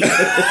gooey.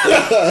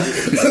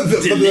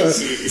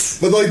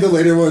 Delicious. But like the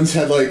later ones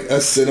had like a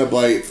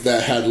Cinnabite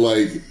that had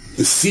like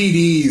the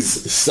CDs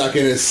stuck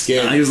in his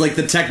skin. He was like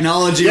the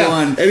technology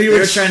one. And they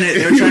were trying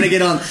to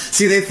get on.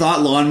 See, they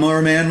thought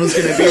Lawnmower Man was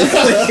going to be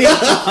really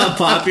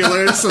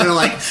popular, so they're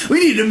like, we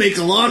need to make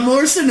a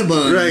Lawnmower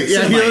Cinnabon. Right?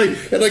 Yeah, he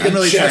had like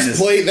a chest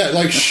plate that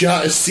like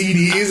shot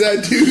CDs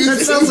at dudes. That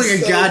sounds like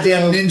a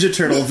goddamn Ninja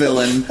Turtle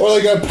villain, or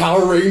like a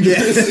Power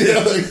Rangers.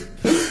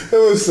 It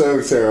was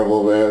so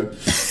terrible, man.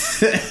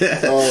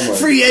 Oh my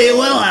free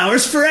AOL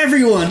hours for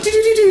everyone.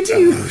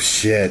 Oh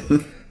shit!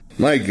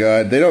 My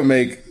God, they don't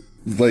make.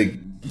 Like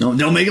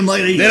don't make them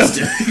like they used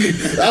to.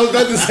 I was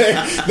about to say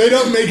they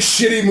don't make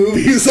shitty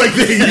movies like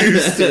they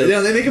used to. Yeah,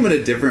 they make them in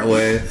a different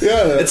way.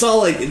 Yeah, it's all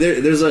like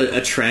there's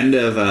a trend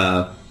of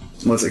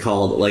what's it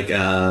called, like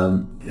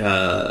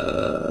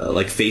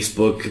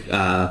Facebook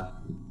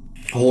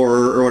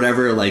horror or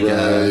whatever. Like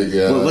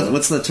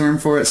what's the term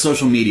for it?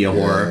 Social media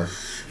horror.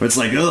 Where it's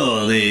like,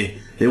 oh, they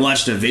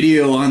watched a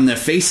video on their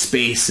face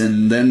space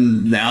and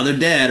then now they're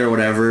dead or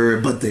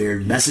whatever, but they're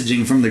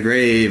messaging from the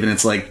grave, and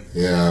it's like,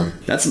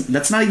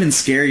 that's not even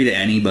scary to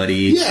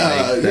anybody.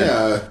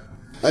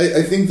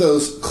 I think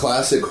those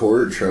classic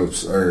horror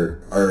tropes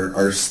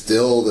are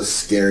still the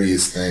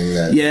scariest thing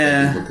that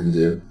people can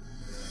do.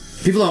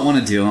 People don't want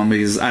to do them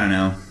because, I don't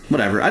know,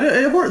 whatever.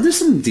 There's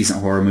some decent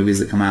horror movies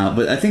that come out,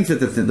 but I think that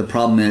the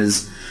problem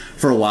is,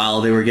 for a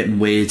while they were getting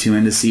way too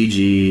into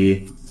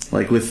CG.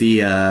 Like with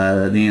the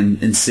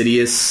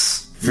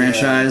Insidious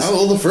franchise. Oh,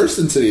 well, the first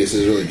Insidious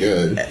is really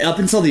good. Up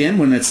until the end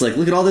when it's like,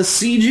 look at all this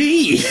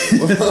CG.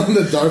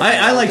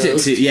 I liked it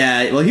too.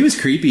 Yeah, well, he was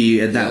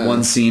creepy at that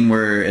one scene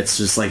where it's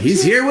just like,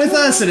 he's here with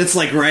us, and it's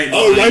like right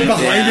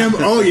behind him.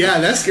 Oh, yeah,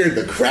 that scared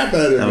the crap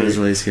out of me. That was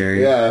really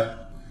scary. Yeah.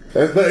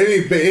 But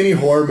any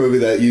horror movie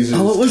that uses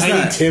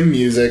Tiny Tim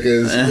music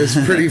is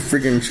pretty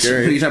freaking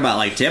scary. What are you talking about?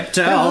 Like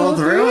Tiptoe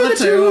Through the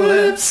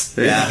Tulips?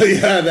 Yeah.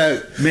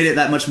 That made it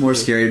that much more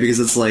scary because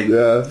it's like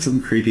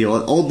some creepy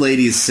old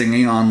ladies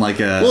singing on like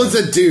a... Well, it's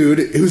a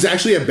dude who's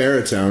actually a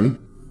baritone.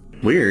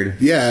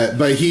 Weird. Yeah,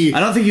 but I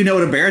don't think you know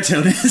what a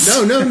baritone is.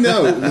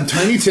 No.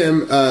 Tiny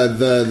Tim,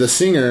 the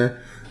singer...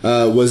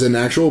 was an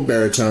actual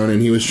baritone,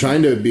 and he was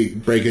trying to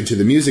break into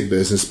the music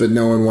business, but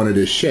no one wanted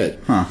his shit.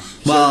 Huh.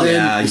 Well,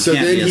 you can't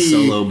be a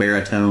solo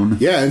baritone.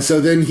 Yeah, and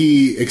so then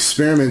he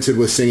experimented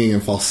with singing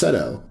in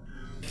falsetto.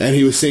 And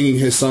he was singing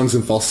his songs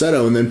in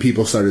falsetto, and then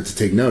people started to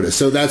take notice.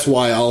 So that's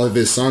why all of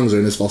his songs are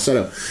in his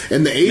falsetto.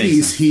 In the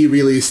 80s, he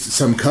released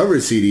some cover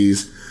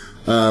CDs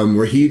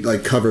where he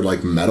like covered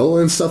like metal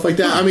and stuff like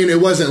that. I mean, it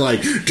wasn't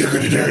like...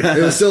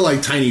 It was still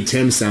like Tiny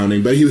Tim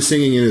sounding, but he was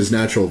singing in his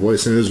natural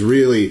voice, and it was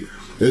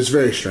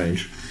very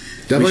strange.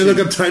 Definitely look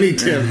up Tiny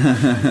Tim.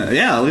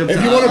 Yeah, look up.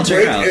 If you want to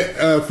break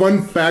a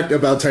fun fact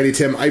about Tiny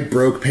Tim, I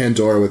broke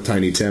Pandora with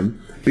Tiny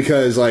Tim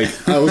because like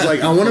I was like,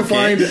 I want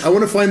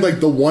to find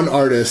like the one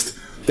artist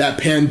that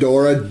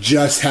Pandora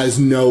just has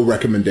no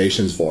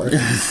recommendations for. So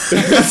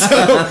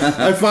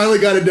I finally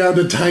got it down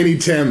to Tiny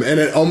Tim,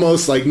 and it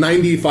almost like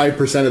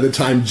 95% of the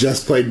time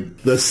just played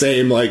the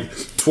same like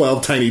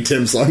 12 Tiny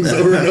Tim songs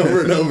over and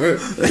over and over.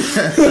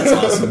 That's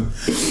awesome.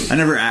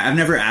 I've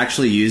never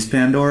actually used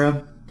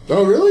Pandora.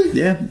 Oh, really?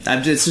 Yeah.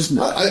 It's just...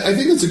 I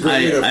think it's a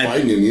great way to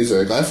find new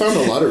music. I found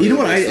a lot of... You know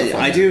what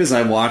I do is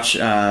I watch...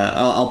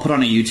 I'll put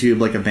on a YouTube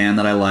like a band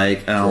that I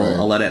like, and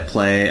I'll let it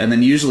play, and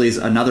then usually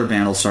another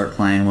band will start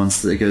playing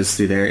once it goes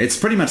through there. It's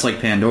pretty much like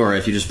Pandora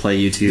if you just play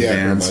YouTube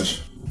bands.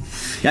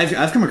 Pretty much.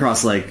 Yeah, I've come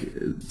across like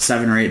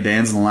 7 or 8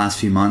 bands in the last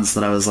few months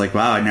that I was like,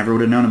 wow, I never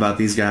would have known about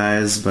these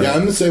guys. But yeah,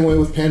 I'm the same way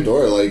with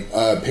Pandora. Like,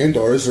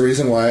 Pandora is the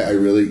reason why I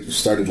really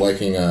started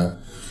liking...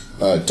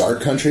 Dark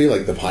Country,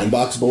 like the Pine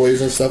Box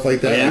Boys and stuff like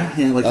that.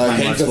 Yeah, like the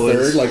Pine Hank Box Boys.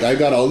 Third, like I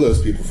got all those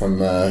people from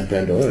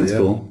Pandora. That's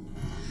cool.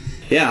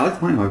 Yeah, I like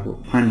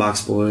Pine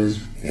Box Boys.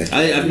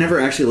 I've never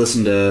actually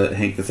listened to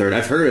Hank III.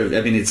 I've heard of. I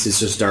mean, it's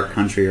just dark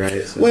country,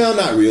 right? So. Well,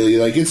 not really.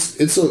 Like it's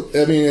a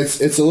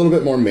little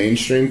bit more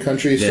mainstream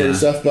country sort of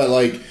stuff, but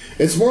like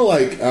it's more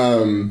like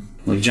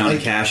Johnny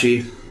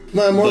Cashy.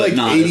 No, more like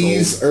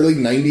 80s, early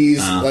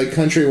 90s like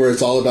country where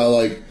it's all about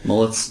like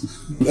mullets.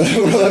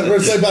 Where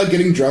it's like about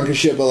getting drunk and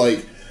shit, but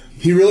like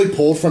he really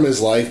pulled from his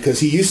life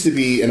because he used to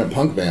be in a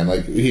punk band.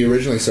 Like he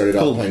originally started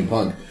out playing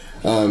punk.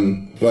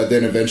 But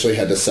then eventually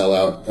had to sell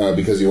out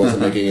because he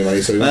wasn't making any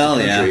money, so he went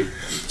to country. Yeah.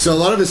 So a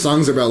lot of his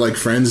songs are about like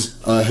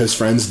his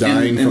friends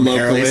dying from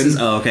heroin. Places?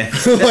 Oh, okay.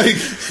 Like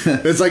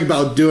it's like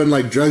about doing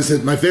like drugs.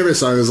 My favorite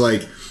song is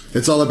like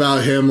it's all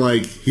about him.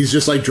 Like he's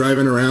just like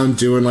driving around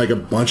doing like a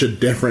bunch of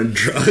different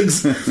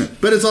drugs,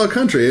 but it's all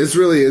country. It's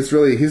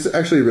really he's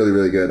actually really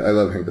really good. I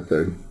love Hank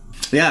III.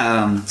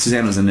 Yeah,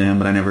 Suzanne was into him,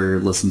 but I never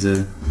listened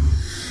to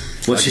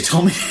what she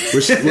told me.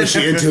 Was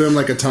she into him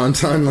like a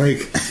tauntaun?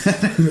 Like,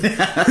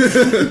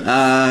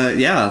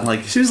 yeah,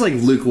 like she was like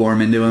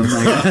lukewarm into him,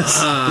 I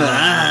guess.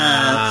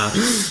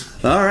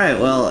 All right,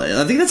 well,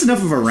 I think that's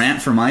enough of a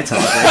rant for my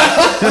topic.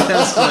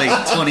 That's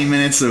like 20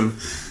 minutes of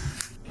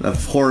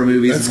horror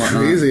movies. That's and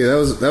whatnot. Crazy. That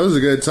was a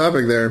good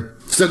topic there.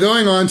 So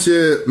going on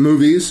to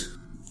movies,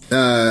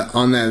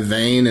 on that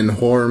vein, and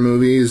horror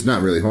movies,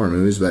 not really horror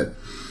movies, but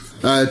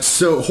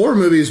so horror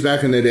movies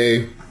back in the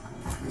day.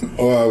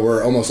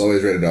 We're almost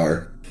always rated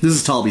R. This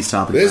is Talby's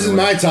topic. This is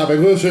my topic.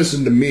 We'll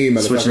listen to me,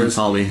 motherfuckers. Switching to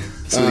Talby.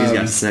 See what he's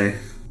got to say.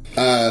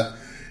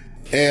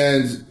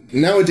 And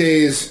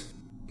nowadays,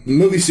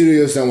 movie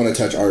studios don't want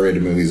to touch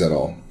R-rated movies at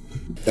all.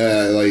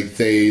 Like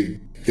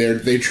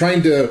they're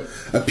trying to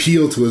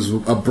appeal to as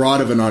broad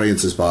of an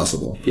audience as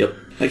possible. Yep.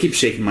 I keep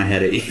shaking my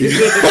head at you.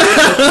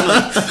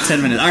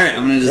 10 minutes. All right,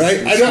 I'm gonna just.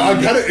 Right? I know.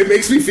 I'm kind of. It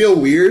makes me feel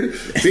weird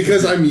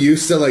because I'm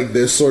used to like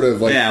this sort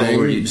of like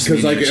thing.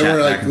 Because like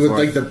we're like with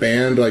like the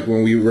band, like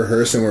when we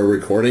rehearse and we're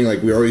recording,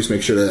 like we always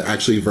make sure to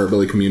actually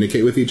verbally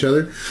communicate with each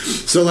other.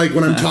 So like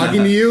when I'm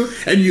talking to you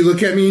and you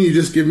look at me and you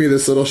just give me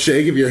this little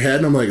shake of your head,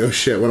 and I'm like, oh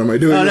shit, what am I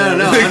doing? Oh no,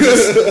 I'm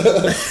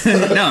just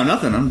no,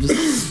 nothing. I'm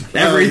just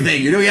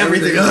everything. You're doing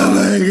everything. Oh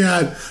my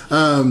god.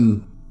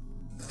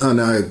 Oh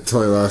no, I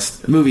totally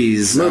lost.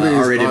 Movies,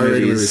 R-rated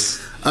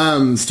movies.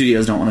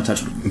 Studios don't want to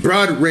touch them.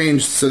 Broad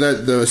range, so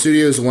that the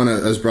studios want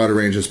as broad a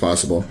range as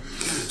possible.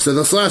 So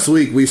this last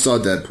week we saw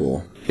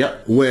Deadpool.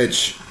 Yep.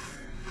 Which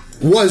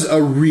was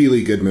a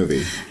really good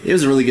movie. It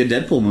was a really good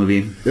Deadpool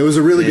movie. It was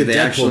a really good Deadpool movie. They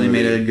actually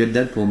made a good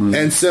Deadpool movie.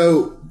 And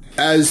so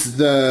as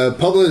the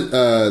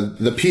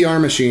the PR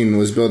machine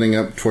was building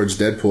up towards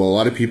Deadpool, a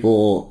lot of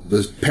people,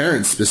 the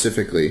parents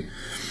specifically,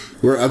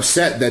 were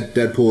upset that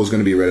Deadpool was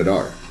going to be rated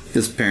R.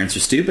 Because parents are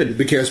stupid.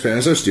 Because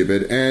parents are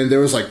stupid. And there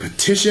was like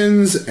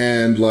petitions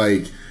and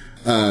like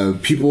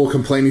people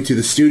complaining to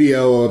the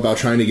studio about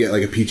trying to get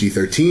like a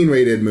PG-13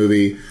 rated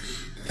movie.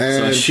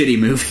 And, so a shitty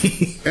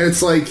movie. And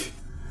it's like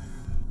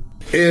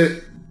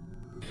it.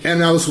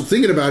 And I was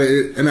thinking about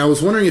it, and I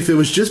was wondering if it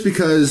was just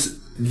because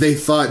they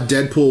thought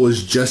Deadpool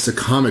was just a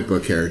comic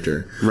book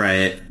character,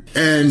 right?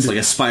 And it's like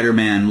a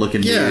Spider-Man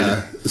looking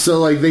dude. So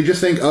like they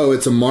just think, oh,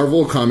 it's a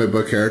Marvel comic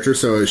book character,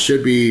 so it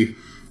should be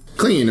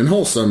clean and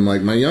wholesome.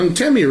 Like my young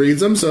Timmy reads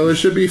them, so it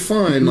should be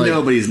fine. Like,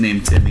 nobody's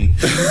named Timmy.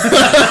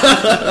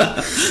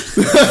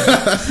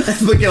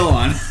 But go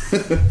on.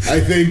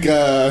 I think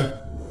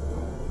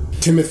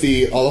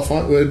Timothy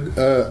Oliphant would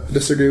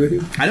disagree with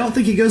you. I don't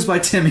think he goes by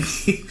Timmy.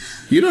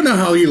 You don't know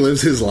how he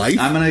lives his life.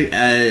 I'm gonna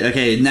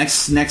okay.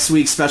 Next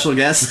week's special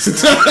guest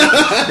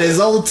is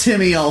old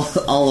Timmy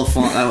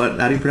Oliphant.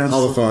 How do you pronounce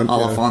Oliphant?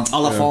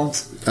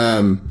 Oliphant.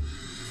 Yeah.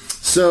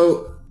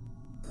 So.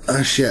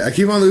 Oh shit, I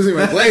keep on losing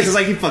my place. Because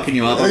I keep fucking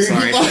you up, I'm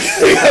sorry.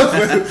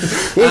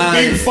 With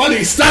being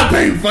funny. Stop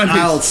being funny.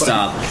 I'll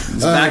stop.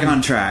 It's back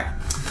on track.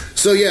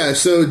 So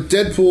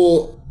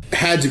Deadpool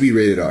had to be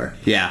rated R.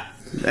 Yeah.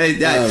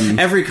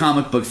 Every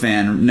comic book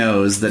fan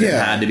knows that it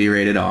had to be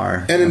rated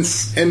R.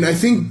 And I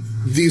think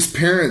these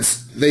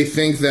parents, they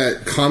think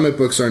that comic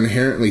books are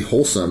inherently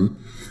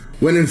wholesome,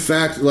 when in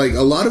fact, like,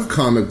 a lot of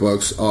comic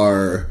books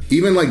are,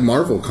 even like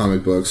Marvel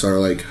comic books, are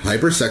like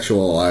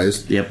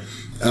hypersexualized. Yep.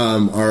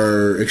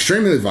 Are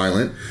extremely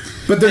violent,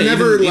 but they're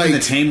never even the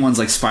tame ones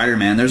like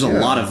Spider-Man. There's a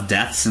lot of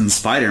deaths in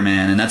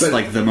Spider-Man, and that's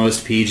like the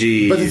most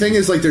PG. But the thing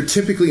is, like, they're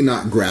typically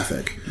not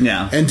graphic.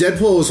 Yeah. And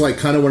Deadpool was like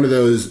kind of one of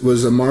those,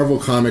 was a Marvel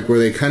comic where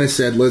they kind of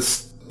said,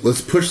 let's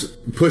push it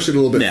a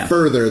little bit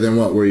further than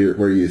what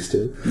we're used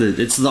to.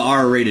 It's the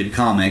R-rated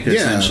comic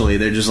essentially.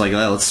 They're just like,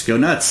 oh, let's go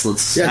nuts.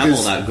 Let's have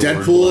all that gore.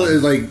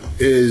 Deadpool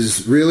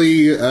is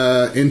really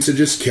into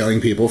just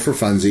killing people for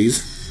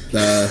funsies.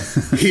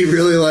 He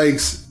really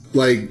likes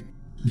like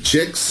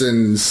chicks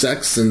and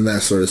sex and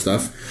that sort of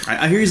stuff.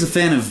 I hear he's a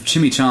fan of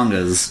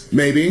chimichangas.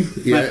 Maybe,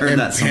 yeah, I've heard and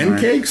that somewhere.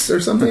 pancakes or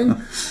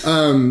something.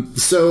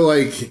 So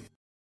like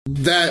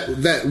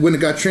that when it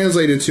got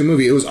translated to a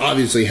movie, it was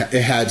obviously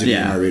it had to be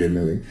an R-rated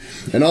movie,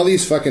 and all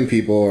these fucking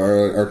people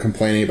are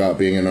complaining about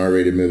being an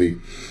R-rated movie.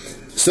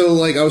 So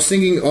like I was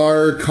thinking,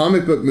 are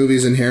comic book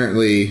movies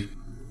inherently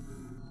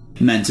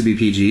meant to be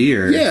PG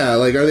or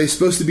like are they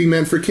supposed to be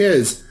meant for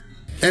kids?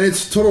 And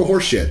it's total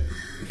horseshit.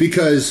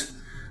 Because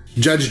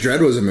Judge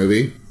Dredd was a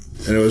movie,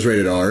 and it was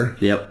rated R.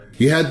 Yep.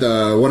 You had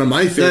one of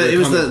my favorite... It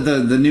was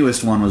the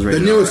newest one was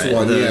rated R. The newest right?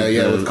 one, yeah.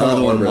 The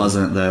other one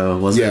wasn't, though.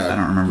 Was it? I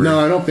don't remember. No,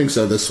 I don't think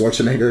so. The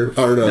Schwarzenegger...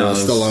 Or no,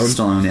 Stallone.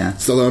 Stallone, yeah.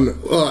 Stallone.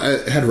 Well,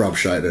 it had Rob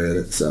Schneider in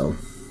it, so...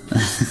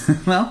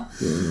 Well,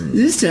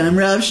 this time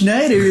Rob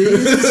Schneider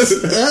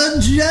is a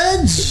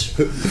judge.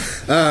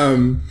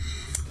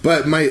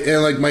 But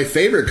my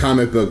favorite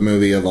comic book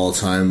movie of all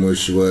time,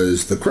 which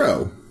was The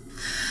Crow.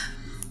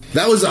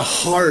 That was a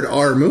hard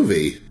R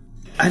movie.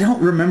 I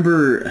don't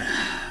remember.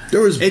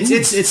 There was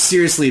it's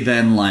seriously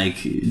been like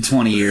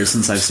 20 years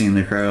since I've seen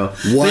The Crow.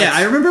 What? But yeah,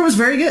 I remember it was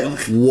very good.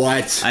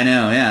 What? I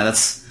know. Yeah,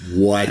 that's.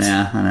 What?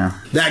 Yeah, I know.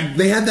 That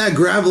they had that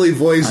gravelly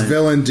voice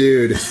villain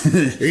dude.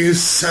 He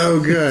was so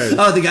good.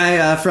 Oh, the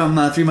guy from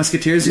Three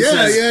Musketeers. Who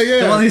says,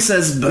 yeah. The one who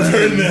says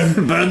burn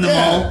them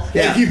all.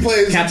 Yeah, he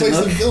plays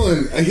the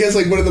villain. He has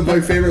like one of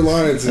my favorite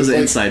lines. It was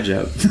an inside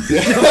joke.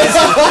 Yeah,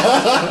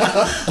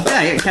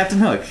 Captain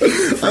Hook.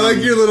 I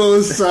like your little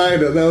aside.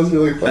 That was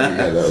really funny.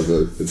 Yeah, that was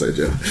an inside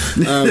joke.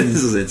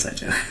 This is an inside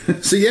joke.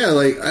 So yeah,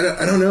 like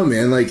I don't know,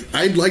 man. Like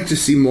I'd like to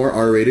see more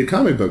R-rated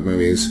comic book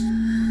movies.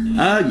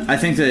 I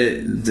think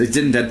that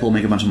didn't Deadpool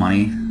make a bunch of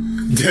money?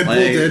 Deadpool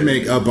did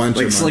make a bunch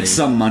of money. Like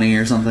some money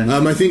or something.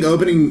 I think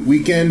opening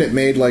weekend it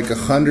made like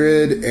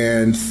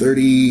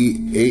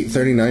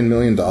 $139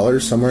 million,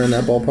 somewhere in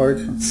that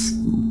ballpark. It's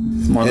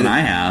more than I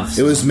have.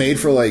 So. It was made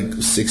for like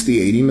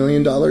 $60-80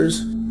 million.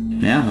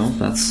 Yeah, well,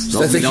 that's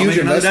a huge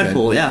investment.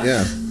 Deadpool,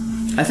 yeah.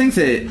 I think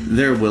that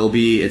there will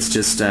be. It's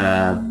just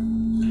I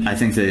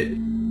think that.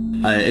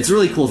 It's a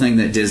really cool thing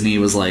that Disney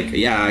was like,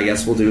 yeah, I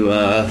guess we'll do,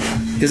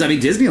 because, I mean,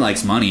 Disney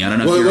likes money. I don't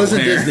know if you're aware. Well, it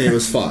wasn't Disney, it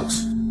was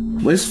Fox.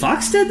 Was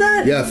Fox did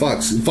that? Yeah,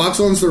 Fox. Fox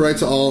owns the right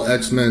to all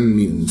X-Men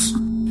mutants.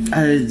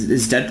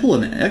 Is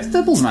Deadpool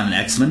Deadpool's not an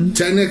X-Men?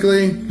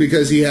 Technically,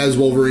 because he has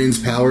Wolverine's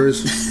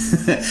powers.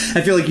 I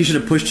feel like you should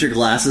have pushed your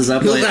glasses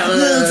up. Like,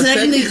 well,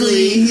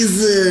 technically,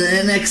 he's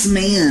an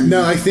X-Man.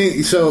 No, I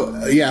think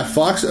so. Yeah,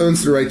 Fox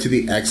owns the right to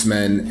the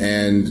X-Men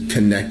and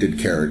connected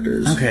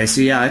characters. Okay,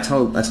 so yeah, I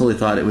totally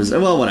thought it was.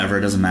 Well, whatever,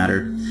 it doesn't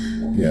matter.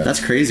 Yeah, that's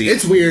crazy.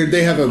 It's weird.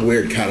 They have a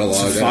weird catalog.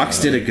 So Fox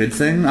did a good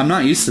thing. I'm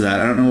not used to that.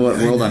 I don't know what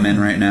world I'm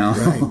in right now.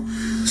 Right.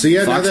 So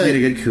yeah, Fox made a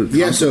good coup.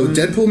 Yeah, so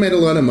Deadpool made a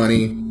lot of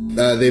money.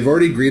 They've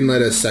already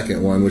greenlit a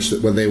second one, which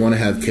they want to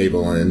have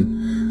Cable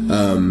in.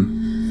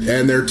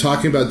 And they're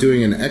talking about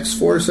doing an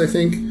X-Force, I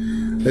think.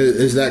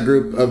 Is that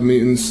group of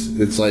mutants?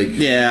 It's like...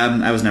 Yeah,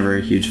 I was never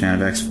a huge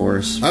fan of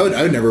X-Force.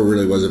 I never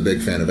really was a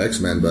big fan of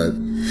X-Men, but...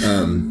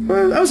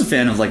 Well, I was a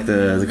fan of like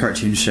the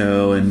cartoon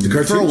show, and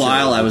for a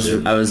while I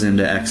was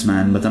into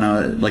X-Men, but then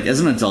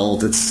as an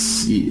adult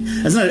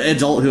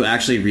who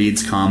actually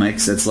reads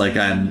comics, it's like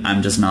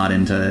I'm just not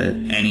into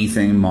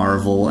anything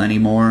Marvel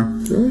anymore.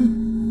 Sure.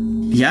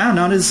 Yeah,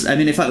 not as... I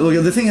mean,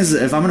 the thing is,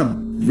 if I'm going to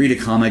read a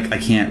comic, I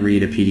can't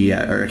read a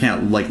PDF, or I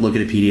can't, like, look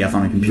at a PDF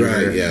on a computer.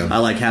 Right, yeah. I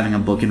like having a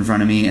book in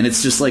front of me, and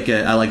it's just like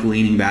I like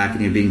leaning back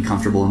and being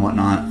comfortable and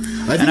whatnot.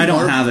 I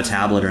don't have a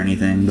tablet or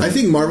anything. But. I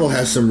think Marvel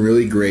has some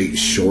really great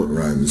short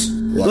runs.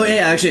 Well,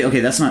 yeah, actually, okay,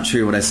 that's not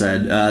true what I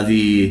said.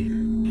 The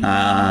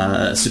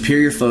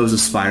Superior Foes of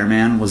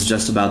Spider-Man was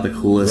just about the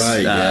coolest.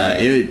 Right, yeah.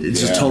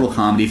 It's just total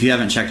comedy. If you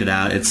haven't checked it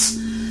out, it's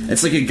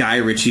like a Guy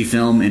Ritchie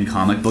film in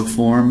comic book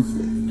form.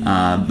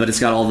 But it's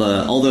got all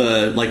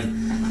the like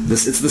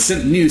this. It's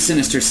the new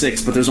Sinister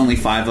Six, but there's only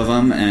 5 of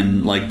them,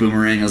 and like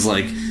Boomerang is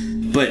like.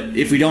 But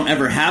if we don't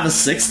ever have a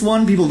 6th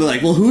one, people will be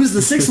like, "Well, who's the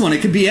 6th one?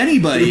 It could be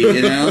anybody,"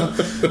 you know.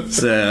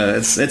 So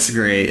it's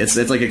great. It's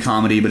like a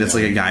comedy, but it's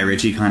like a Guy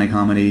Ritchie kind of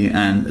comedy,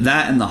 and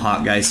that and the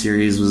Hawkeye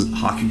series was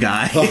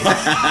Hawkeye.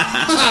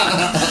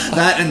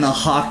 That and the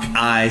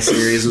Hawkeye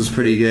series was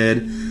pretty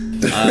good.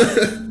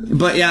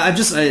 But yeah,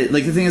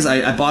 like the thing is,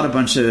 I bought a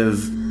bunch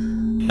of.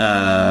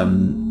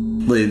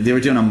 They were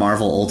doing a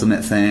Marvel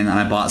Ultimate thing, and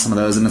I bought some of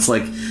those, and it's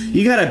like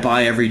you gotta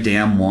buy every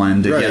damn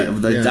one to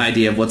get the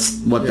idea of what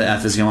the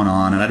F is going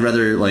on. And I'd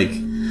rather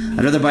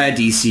buy a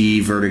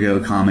DC Vertigo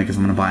comic if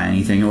I'm gonna buy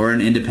anything, or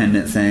an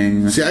independent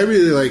thing. See, I'm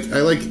the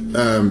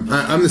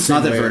same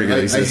Not that way. Vertigo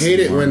I hate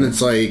it when it's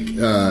like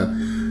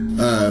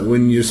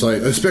when you just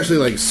like, especially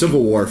like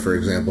Civil War, for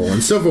example.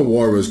 When Civil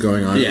War was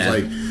going on, it was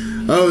like,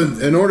 oh,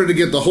 in order to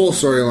get the whole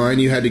storyline,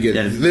 you had to get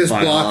this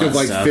block of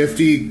like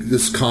 50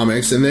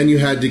 comics, and then you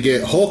had to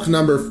get Hulk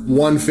number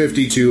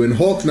 152 and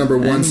Hulk number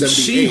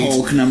 178.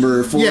 She-Hulk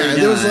number 49. Yeah,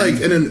 there was like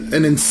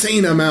an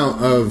insane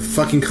amount of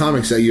fucking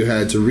comics that you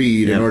had to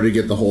read in order to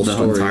get the whole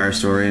story. The entire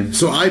story.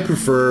 So I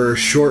prefer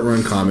short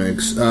run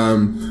comics.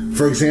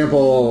 For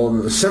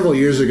example, several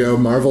years ago,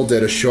 Marvel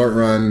did a short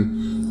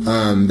run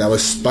that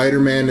was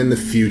Spider-Man in the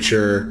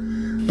future,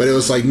 but it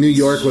was like New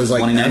York was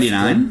like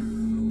 2099.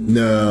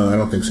 No, I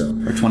don't think so.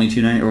 Or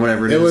 2290 or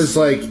whatever it is. It was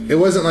like, it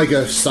wasn't like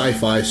a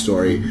sci-fi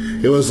story.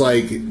 It was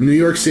like New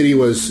York City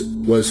was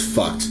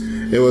fucked.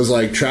 It was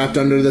like trapped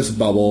under this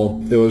bubble.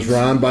 It was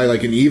run by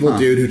like an evil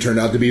dude who turned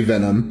out to be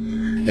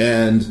Venom.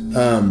 And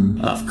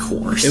of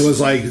course. It was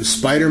like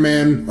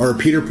Spider-Man, or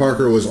Peter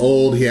Parker was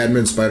old. He hadn't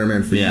been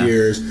Spider-Man for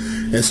years.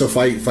 And so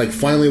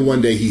finally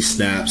one day he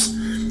snaps,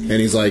 and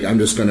he's like, I'm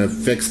just gonna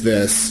fix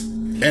this.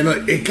 And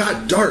it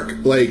got dark.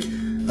 Like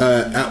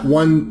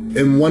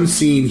in one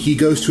scene, he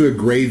goes to a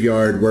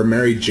graveyard where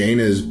Mary Jane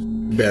is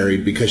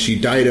buried because she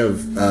died of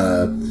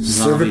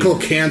cervical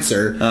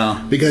cancer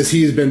because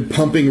he's been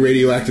pumping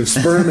radioactive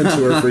sperm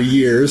into her for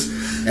years.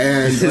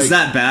 And is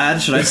that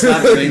bad? Should I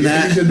stop doing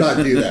that? You should not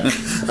do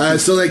that.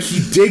 So like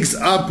he digs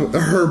up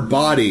her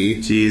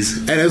body, jeez,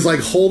 and is like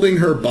holding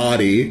her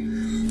body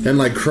and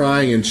like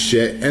crying and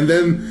shit. And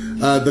then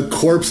the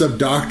corpse of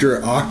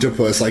Dr.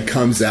 Octopus like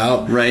comes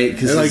out, right?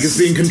 And like it's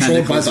being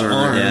controlled by the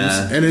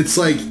arms, and it's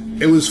like.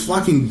 It was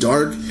fucking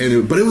dark,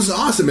 but it was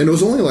awesome, and it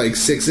was only like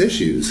 6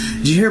 issues.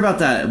 Did you hear about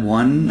that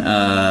one?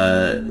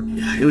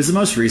 It was the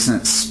most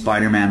recent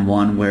Spider-Man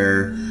one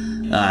where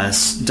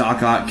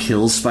Doc Ock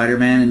kills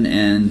Spider-Man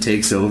and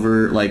takes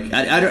over. Like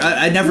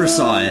I never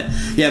saw it.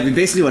 Yeah, but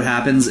basically what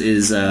happens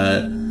is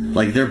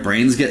like their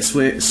brains get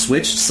switched.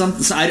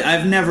 Something. So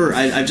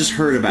I've just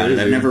heard about it.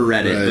 I've never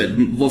read it,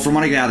 but well, from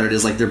what I gathered,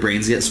 is like their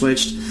brains get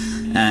switched,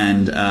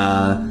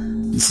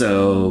 and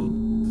so.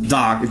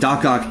 Doc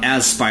Ock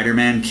as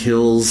Spider-Man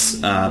kills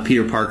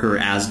Peter Parker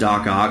as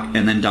Doc Ock,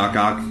 and then Doc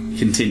Ock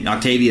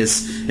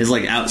Octavius is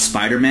like out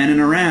Spider-Man-ing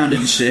around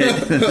and shit.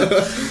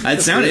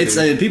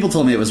 People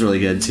told me it was really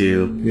good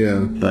too.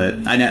 Yeah,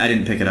 but I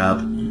didn't pick it up.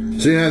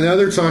 So yeah, now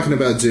they're talking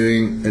about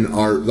doing an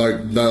art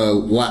like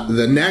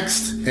the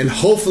next and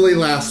hopefully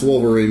last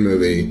Wolverine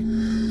movie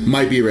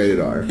might be rated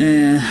R.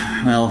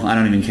 Well, I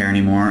don't even care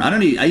anymore. I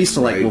used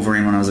to like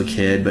Wolverine when I was a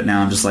kid, but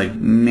now I'm just like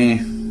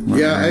meh.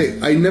 Whatever.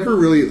 Yeah, I never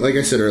really, like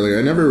I said earlier,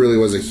 I never really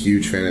was a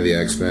huge fan of the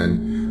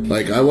X-Men.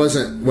 Like,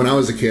 when I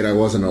was a kid, I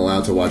wasn't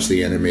allowed to watch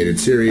the animated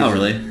series. Oh,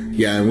 really?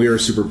 Yeah, and we were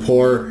super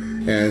poor,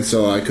 and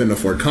so I couldn't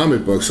afford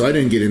comic books, so I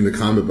didn't get into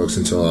comic books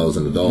until I was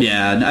an adult.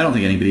 Yeah, I don't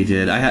think anybody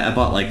did. I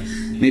bought, like,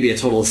 maybe a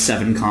total of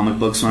 7 comic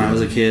books when I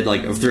was a kid,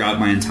 like, throughout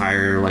my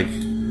entire, like,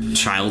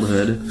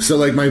 childhood. So,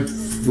 like, my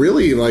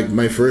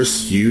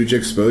first huge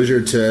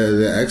exposure to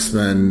the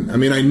X-Men, I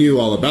mean, I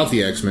knew all about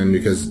the X-Men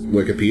because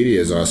Wikipedia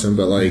is awesome,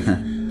 but, like...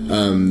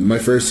 my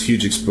first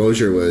huge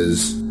exposure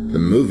was the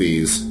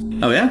movies.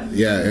 Oh, yeah?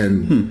 Yeah,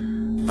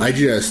 and I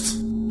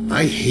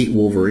hate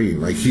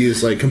Wolverine. Like, he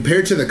is, like,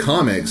 compared to the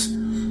comics,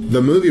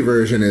 the movie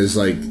version is,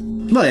 like,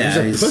 well,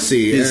 yeah, he's a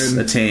pussy. He's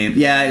a tame.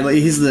 Yeah,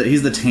 he's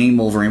the tame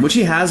Wolverine, which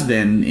he has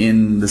been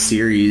in the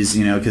series,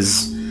 you know,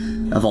 because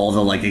of all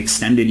the, like,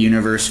 extended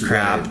universe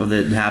crap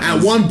that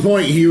happens. At one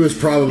point, he was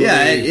probably... Yeah,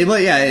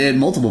 at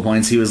multiple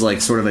points, he was,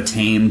 like, sort of a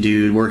tame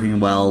dude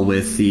working well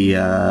with the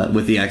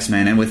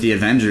X-Men and with the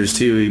Avengers,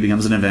 too. He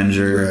becomes an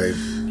Avenger. Right.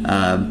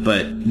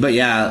 But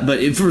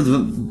for the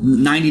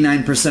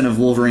 99% of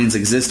Wolverine's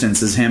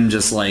existence is him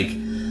just, like,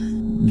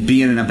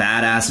 being a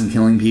badass and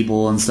killing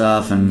people and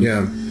stuff and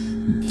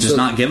just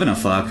not giving a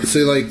fuck. So,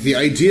 like, the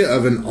idea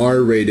of an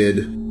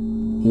R-rated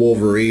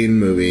Wolverine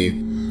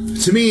movie...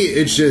 To me,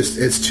 it's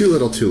too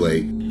little, too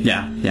late.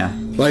 Yeah.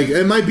 Like,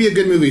 it might be a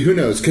good movie. Who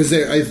knows? Because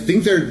I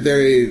think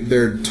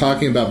they're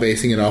talking about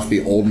basing it off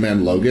the Old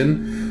Man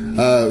Logan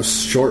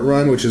short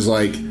run, which is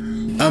like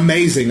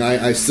amazing.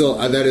 I still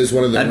that is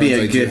one of the. That'd be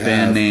a good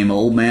band name,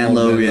 Old Man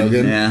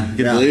Logan. Yeah,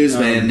 good blues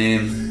band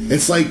name.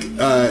 It's like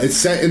it's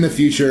set in the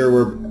future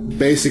where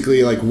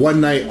basically like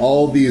one night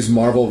all these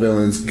Marvel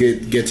villains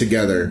get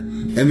together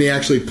and they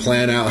actually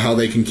plan out how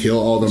they can kill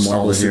all the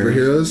Marvel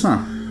superheroes.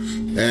 Huh.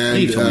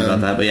 And, you told me about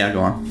that, but yeah,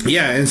 go on.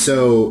 Yeah, and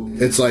so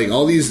it's like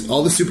all the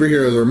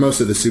superheroes, or most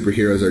of the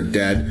superheroes, are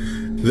dead.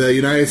 The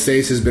United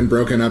States has been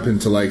broken up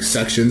into like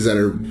sections that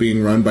are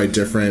being run by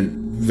different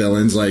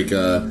villains. Like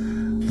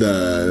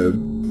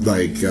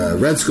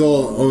Red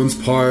Skull owns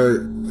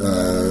part.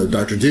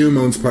 Dr. Doom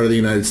owns part of the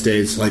United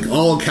States. Like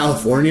all of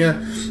California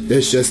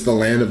is just the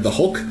land of the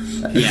Hulk.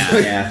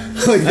 Yeah.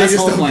 Like that's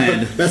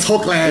Hulkland. That's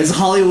Hulkland. It's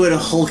Hollywood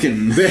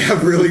Hulkin. They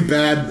have really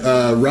bad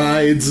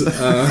rides. There's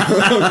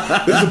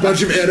a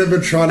bunch of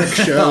animatronic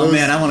shows. Oh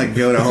man, I want to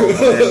go to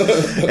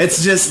Hulkland.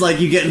 It's just like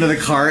you get into the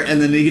cart and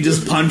then he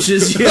just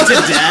punches you to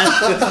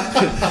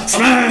death.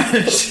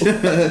 Smash!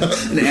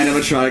 An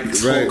animatronic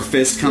Hulk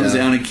fist comes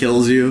down and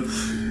kills you.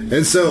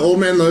 And so Old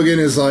Man Logan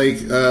is like,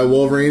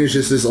 Wolverine is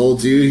just this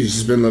old dude. He's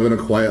just been living a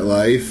quiet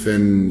life,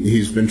 and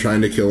he's been trying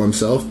to kill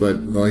himself, but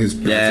he's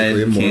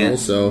practically immortal.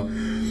 So,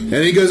 and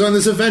he goes on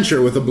this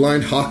adventure with a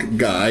blind Hawk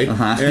guy.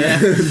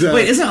 And,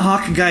 wait, isn't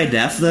Hawk guy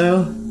deaf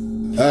though?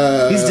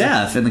 He's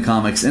deaf in the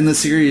comics. In the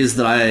series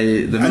that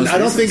I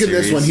don't think in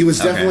this one he was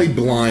definitely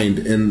blind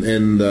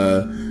in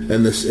I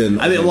don't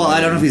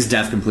know if he's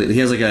deaf completely. He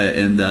has like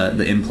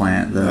the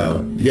implant.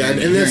 In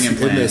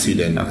this he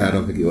didn't. Okay. I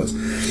don't think he was.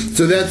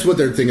 So that's what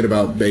they're thinking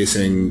about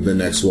basing the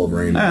next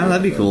Wolverine. Oh,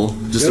 that'd be cool.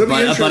 Just a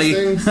buddy.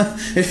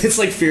 It's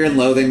like Fear and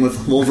Loathing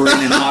with Wolverine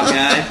and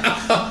Hawkeye.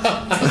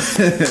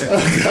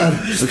 Oh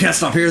god, we can't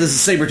stop here. This is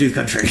Sabretooth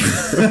country.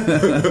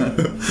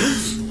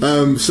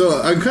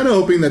 So I'm kind of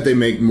hoping that they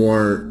make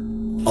more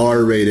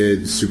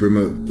R-rated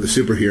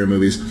superhero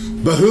movies.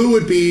 But who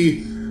would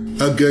be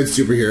a good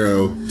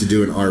superhero to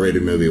do an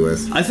R-rated movie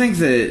with? I think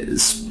that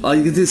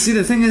see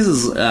the thing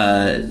is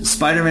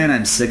Spider-Man.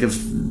 I'm sick of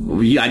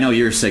I know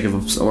you're sick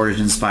of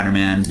Origin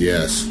Spider-Man.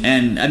 Yes.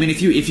 And I mean,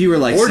 if you were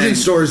like Origin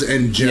stores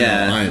in general,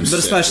 yeah, I am but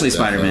especially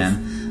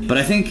Spider-Man. But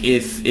I think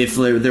if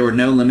there were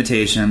no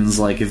limitations,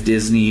 like if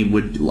Disney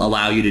would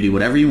allow you to do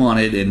whatever you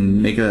wanted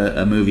and make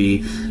a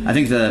movie, I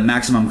think the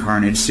Maximum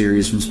Carnage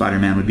series from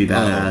Spider-Man would be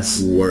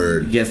badass. Oh,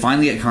 word.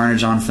 Finally get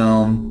Carnage on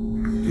film.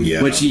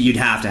 Yeah. Which you'd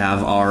have to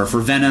have are for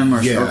Venom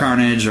or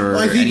Carnage or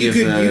I think any you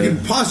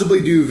could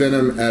possibly do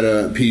Venom at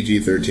a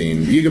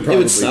PG-13. You could probably.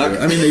 It would suck.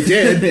 I mean, they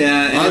did.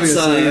 Yeah,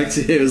 obviously. It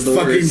sucked. It was the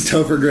fucking worst.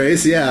 Topher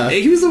Grace. Yeah,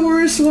 he was the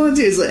worst one.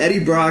 Too. It's like Eddie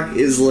Brock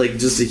is like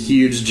just a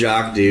huge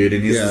jock dude,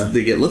 and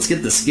let's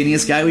get the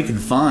skinniest guy we can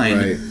find.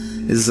 Right.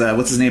 Is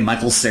what's his name?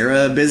 Michael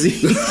Cera busy?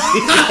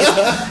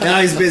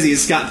 Now he's busy.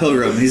 It's Scott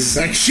Pilgrim. He's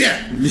like shit.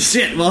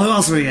 Well, who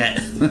else we got?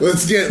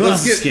 Let's get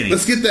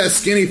that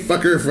skinny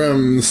fucker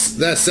from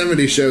that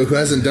 '70s show who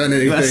hasn't done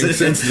anything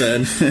since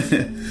then.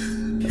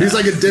 He's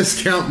like a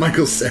discount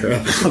Michael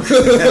Cera.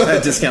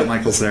 Discount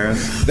Michael Cera.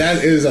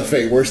 That is a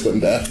fate worse than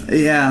death.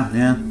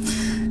 Yeah.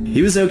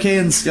 He was okay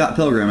in Scott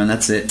Pilgrim, and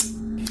that's it.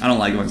 I don't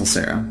like Michael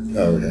Cera.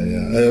 Oh,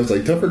 yeah. I was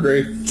like, Topher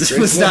Grace. This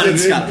was not in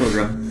Scott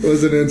Pilgrim.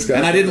 Wasn't in Scott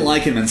And I didn't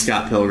like him in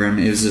Scott Pilgrim.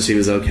 It was just he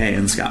was okay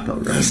in Scott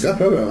Pilgrim. Scott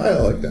Pilgrim, I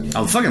like that.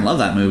 I fucking love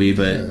that movie,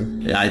 but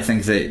I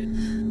think that...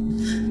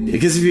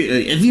 Because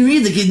if you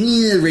read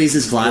the... raise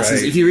his glasses.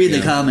 Right. If you read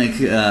the comic...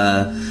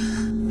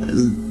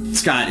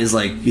 Scott is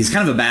like... He's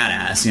kind of a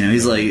badass, you know?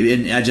 He's like...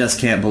 I just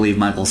can't believe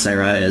Michael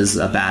Cera is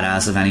a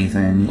badass of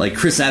anything. Like,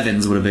 Chris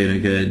Evans would have been a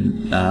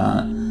good...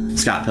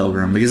 Scott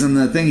Pilgrim, because in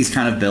the thing he's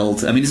kind of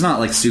built. I mean, he's not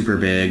like super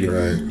big,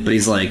 right. But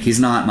he's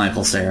not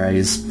Michael Cera.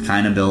 He's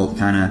kind of built,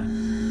 kind of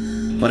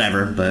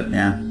whatever. But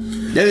yeah,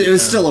 it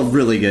was still a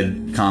really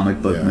good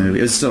comic book movie.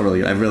 It was still really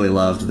good. I really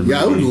loved the movie.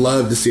 Yeah, I would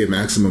love to see a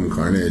Maximum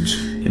Carnage.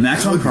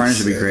 Maximum Carnage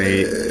would be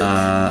great.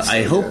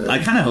 I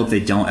kind of hope they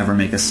don't ever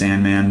make a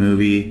Sandman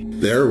movie.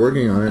 They're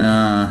working on it.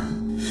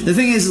 The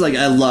thing is, like,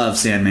 I love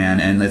Sandman,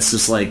 and it's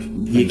just like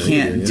you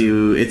can't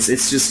do. It's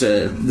just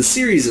the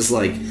series is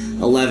like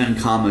 11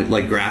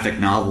 graphic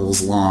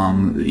novels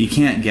long. You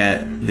can't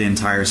get the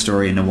entire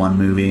story into one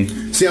movie.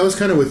 See, I was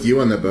kind of with you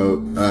on that boat.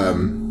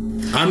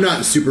 I'm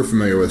not super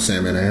familiar with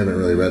Sandman. I haven't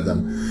really read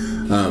them.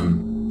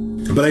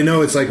 But I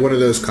know it's like one of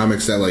those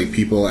comics that like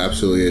people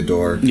absolutely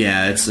adore.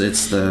 Yeah, it's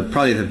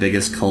probably the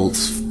biggest cult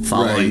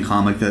following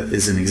comic that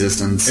is in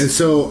existence. And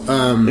so,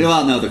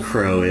 well, no, The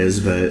Crow is,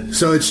 but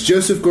so it's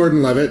Joseph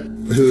Gordon-Levitt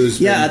who's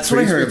that's what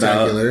I heard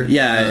about.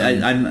 Yeah,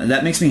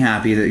 that makes me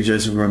happy that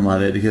Joseph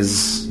Gordon-Levitt,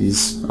 because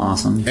he's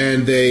awesome,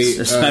 and they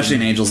especially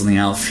in Angels in the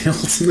Outfield.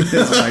 It's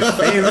my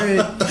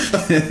favorite.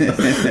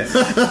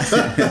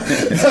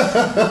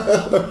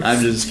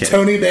 I'm just kidding.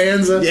 Tony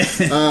Danza. Yeah.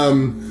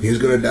 He's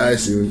gonna die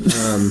soon.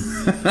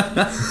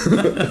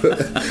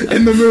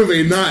 In the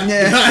movie, not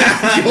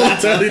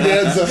Tony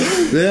Danza.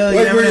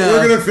 Well,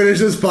 we're gonna finish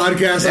this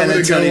podcast. And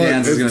I'm Tony gonna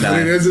Danza's gonna die.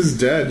 Tony Danza's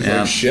dead.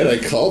 Yeah. Like, shit, I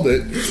called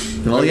it.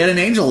 Well, you had an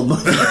angel.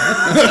 But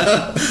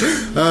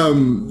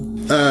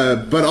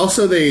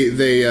also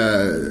they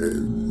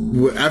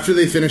after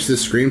they finished the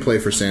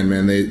screenplay for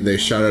Sandman, they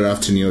shot it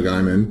off to Neil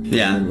Gaiman.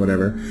 Yeah. And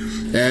whatever.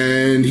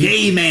 And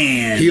Yay,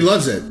 man! He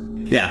loves it.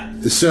 Yeah.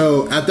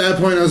 So at that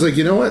point, I was like,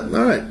 you know what?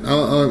 All right,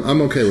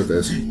 I'm okay with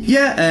this.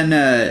 Yeah, and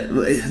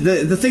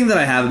the thing that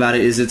I have about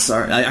it is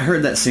I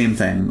heard that same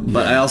thing,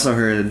 but I also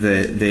heard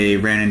that they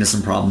ran into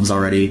some problems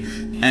already.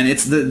 And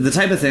it's the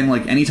type of thing,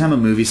 like, anytime a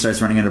movie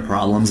starts running into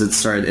problems,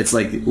 it's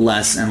like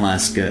less and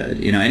less good.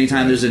 You know,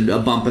 anytime there's a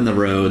bump in the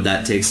road,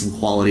 that takes some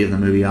quality of the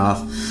movie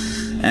off.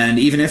 And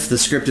even if the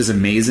script is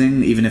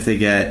amazing, even if they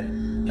get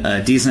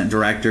a decent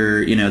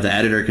director, you know, the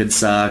editor could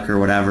suck or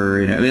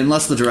whatever, you know,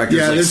 unless the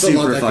director's like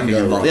super fucking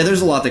involved. Yeah,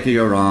 there's a lot that could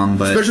go wrong,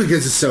 but especially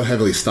because it's so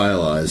heavily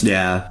stylized.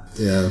 Yeah.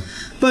 Yeah.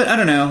 But I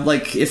don't know,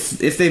 like, if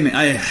they,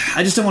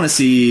 I just don't want to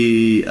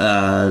see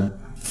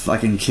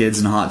fucking kids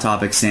in Hot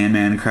Topic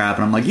Sandman crap,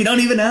 and I'm like, you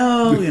don't even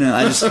know, you know.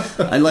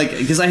 I like,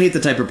 because I hate the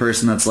type of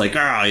person that's like,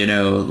 you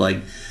know,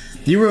 like,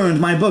 you ruined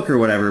my book or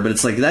whatever, but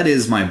it's like, that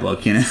is my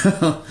book, you know.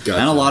 Gotcha.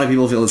 And a lot of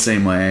people feel the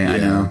same way. Yeah. I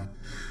know.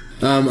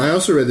 I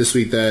also read this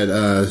week that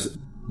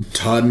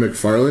Todd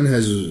McFarlane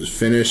has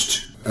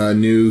finished a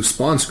new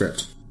Spawn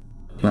script.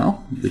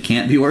 Well, it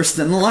can't be worse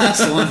than the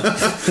last one.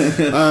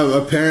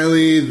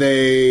 Apparently,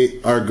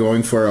 they are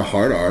going for a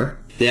hard R.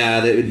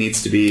 Yeah, it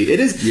needs to be. It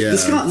is. Yeah. The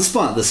Spawn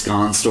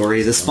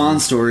story. The Spawn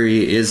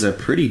story is a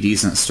pretty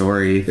decent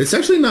story. It's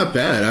actually not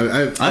bad.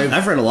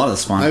 I've read a lot of the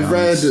Spawn. I've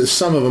read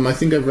some of them. I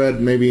think I've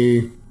read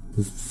maybe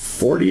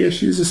 40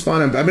 issues of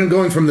Spawn. I've been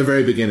going from the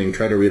very beginning,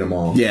 try to read them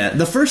all. Yeah,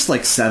 the first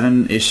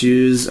 7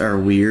 issues are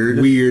weird.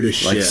 Weird as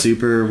shit. Like,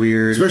 super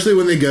weird. Especially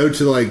when they go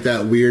to like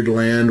that weird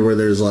land where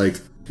there's like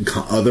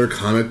other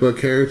comic book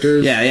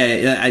characters.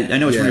 Yeah. I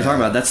know which one you're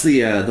talking about. That's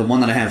the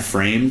one that I have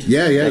framed.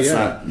 That's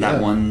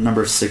that one,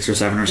 number 6 or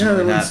 7 or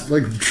something like that.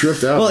 Like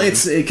tripped out. Well,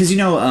 it's because, you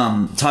know,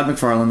 Todd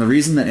McFarlane, the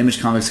reason that Image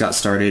Comics got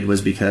started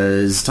was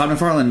because Todd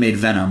McFarlane made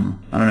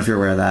Venom. I don't know if you're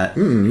aware of that.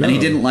 No. And he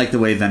didn't like the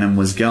way Venom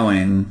was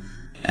going,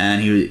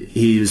 and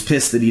he was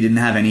pissed that he didn't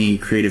have any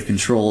creative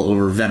control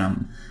over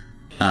Venom.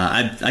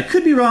 I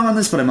could be wrong on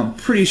this, but I'm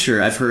pretty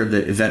sure I've heard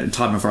that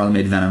Todd McFarlane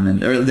made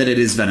Venom, or that it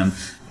is Venom.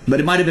 But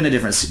it might have been a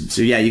different...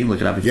 So yeah, you can look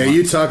it up if you want. Yeah,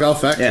 you talk, I'll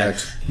fact check.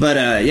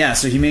 But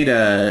so he made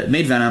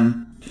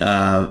Venom.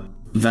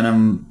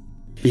 Venom...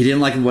 He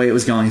didn't like the way it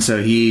was going,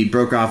 so he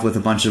broke off with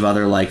a bunch of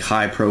other like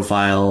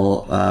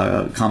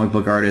high-profile comic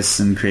book artists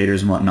and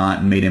creators and whatnot,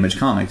 and made Image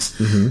Comics.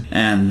 Mm-hmm.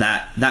 And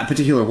that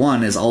particular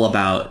one is all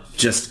about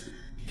just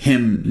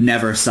him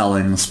never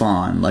selling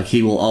Spawn. Like,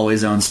 he will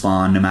always own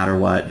Spawn no matter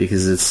what,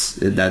 because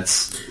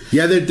that's...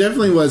 Yeah, there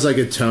definitely was like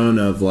a tone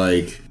of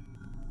like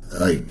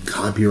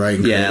copyright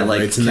and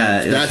rights and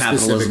that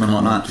capitalism and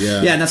whatnot.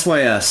 Yeah, and that's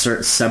why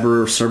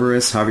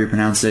Cerberus, however you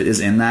pronounce it, is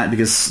in that,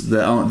 because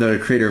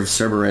the creator of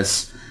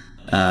Cerberus...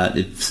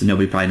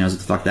 nobody probably knows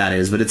what the fuck that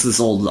is, but it's this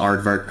old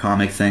aardvark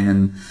comic thing,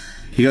 and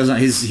he goes on.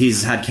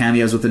 He's had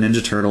cameos with the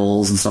Ninja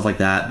Turtles and stuff like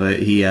that,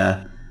 but he's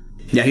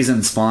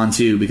in Spawn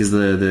too, because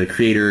the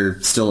creator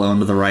still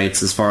owned the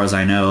rights, as far as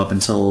I know, up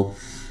until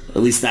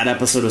at least that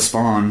episode of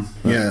Spawn.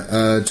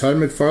 Yeah, Todd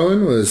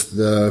McFarlane was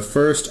the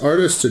first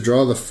artist to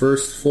draw the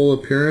first full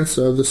appearance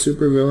of the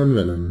supervillain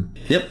Venom.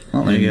 Yep,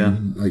 well, there you go.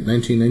 Like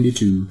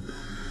 1992.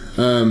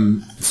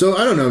 So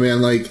I don't know,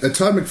 man. Like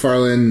Todd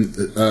McFarlane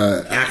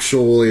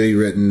actually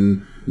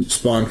written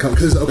Spawn,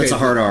 because that's a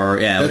hard R.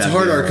 Yeah, that's a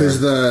hard R,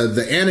 because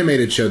the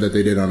animated show that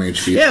they did on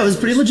HBO, it was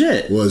pretty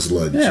legit. Yeah, it was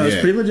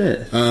pretty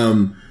legit.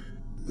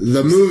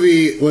 The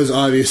movie was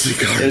obviously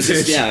garbage.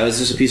 It was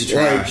just a piece of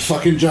trash. Like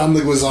fucking John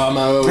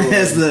Leguizamo.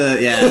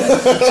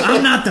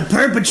 I'm not the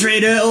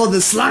perpetrator or the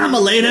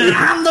slamolator.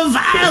 I'm the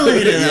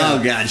violator. Yeah.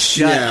 Oh god,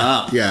 shut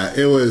up. Yeah,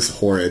 it was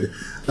horrid.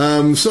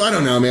 So I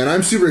don't know, man.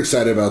 I'm super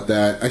excited about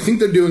that. I think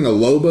they're doing a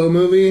Lobo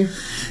movie.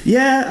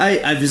 Yeah,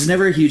 I was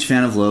never a huge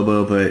fan of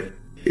Lobo, but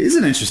he's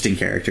an interesting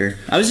character.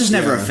 I was just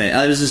never a fan.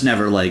 I was just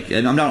never like...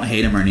 I don't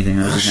hate him or anything.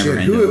 I was just never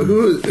into him.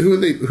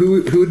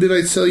 Who did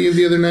I tell you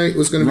the other night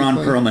was going to be Ron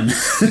Perlman.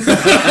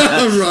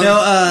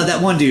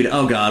 That one dude.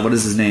 Oh god, what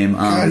is his name?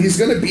 God, he's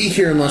going to be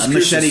here in Las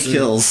Cruces. Machete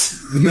Kills.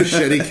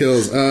 Machete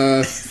Kills.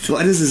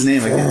 What is his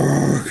name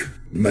again?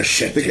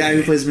 Machete. The guy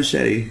who plays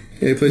Machete.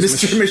 Yeah, he plays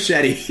Mr.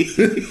 Machete.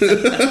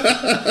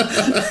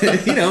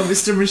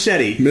 Mr.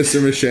 Machete.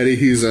 Mr. Machete.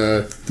 He's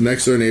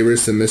next door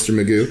neighbors to Mr.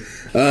 Magoo.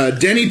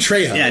 Danny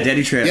Trejo. Yeah,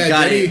 Danny Trejo.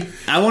 Yeah,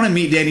 I want to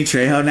meet Danny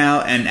Trejo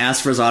now and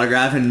ask for his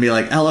autograph and be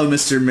like, "Hello,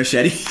 Mr.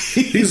 Machete."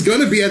 He's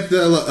going to be at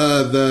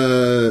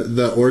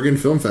the Oregon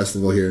Film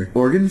Festival here.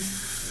 Oregon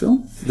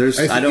Film?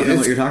 I don't know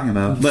what you're talking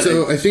about. But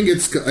I think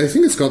it's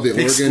called the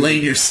Oregon.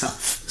 Explain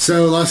yourself.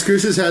 So Las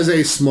Cruces has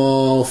a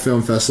small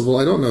film festival.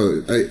 I don't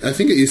know. I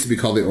think it used to be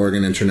called the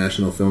Oregon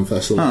International Film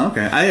Festival. Oh,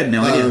 okay. I had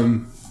no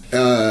idea.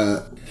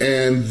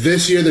 And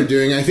this year they're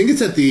doing, I think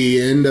it's at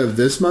the end of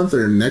this month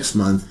or next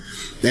month,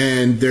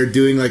 and they're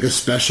doing like a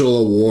special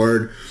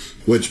award,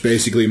 which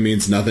basically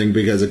means nothing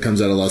because it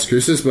comes out of Las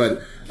Cruces.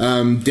 But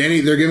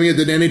they're giving it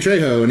to Danny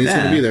Trejo, and he's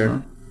going to be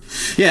there.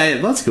 Yeah,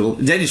 that's cool.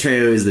 Danny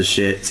Trejo is the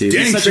shit too.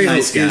 He's such a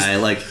nice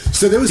guy.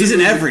 He's in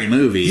every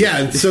movie.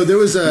 Yeah. So there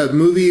was a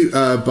movie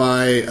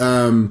by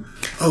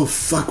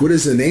what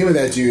is the name of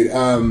that dude?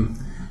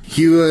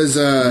 He was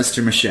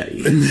Mr.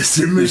 Machete.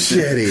 Mr.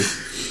 Machete.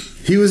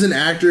 He was an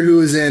actor who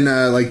was in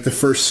like the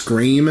first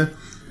Scream,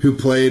 who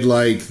played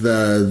like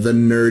the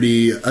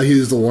nerdy. He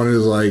was the one who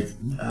was like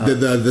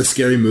the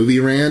scary movie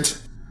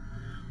rant.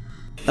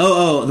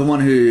 Oh, the one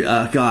who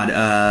the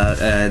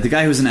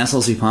guy who was in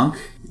SLC Punk.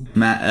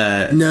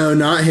 Matt, no,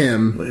 not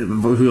him.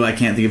 Who I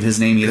can't think of his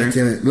name either. God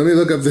damn it. Let me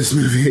look up this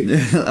movie.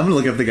 I'm gonna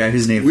look up the guy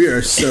whose name. We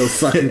are so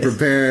fucking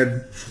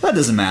prepared. That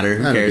doesn't matter.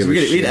 Who cares?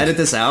 We'd edit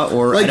this out,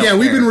 or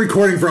we've been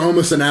recording for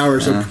almost an hour,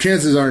 so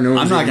chances are no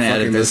one's. I'm not gonna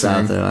edit this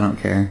out though. I don't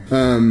care.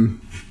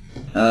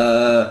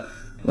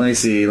 Let me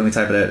see. Let me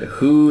type it out.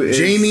 Who is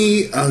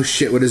Jamie? Oh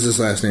shit! What is his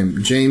last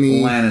name?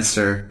 Jamie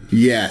Lannister.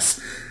 Yes.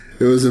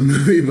 It was a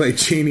movie by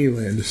Jamie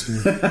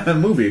Lannister.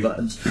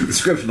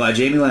 Script by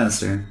Jamie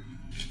Lannister.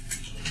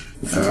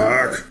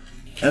 Fuck.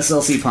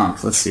 SLC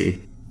Punk. Let's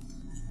see.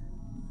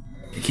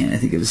 I can't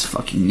think of his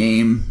fucking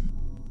name.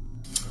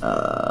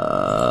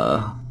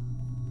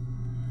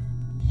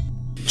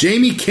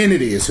 Jamie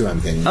Kennedy is who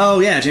I'm thinking. Oh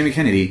yeah, Jamie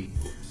Kennedy.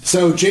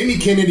 So Jamie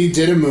Kennedy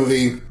did a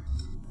movie.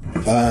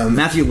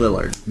 Matthew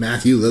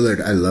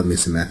Lillard. I love me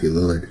some Matthew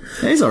Lillard.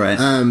 Yeah, he's all right.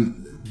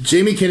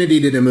 Jamie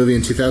Kennedy did a movie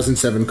in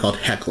 2007 called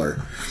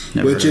Heckler,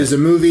 which is a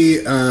movie.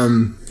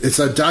 It's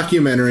a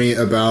documentary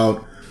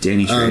about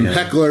Danny Trejo.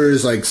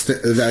 hecklers, like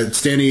that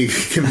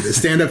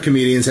stand-up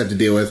comedians have to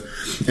deal with,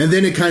 and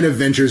then it kind of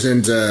ventures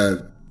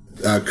into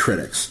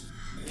critics.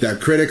 That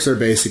critics are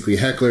basically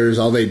hecklers.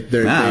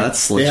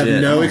 They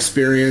have no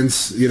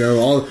experience.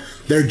 All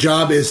their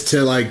job is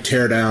to like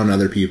tear down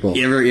other people.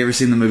 You ever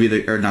seen the movie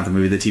the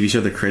TV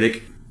show The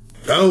Critic?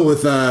 Oh,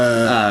 with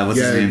what's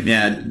his name?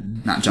 Yeah,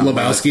 not John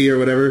Lebowski or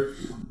whatever.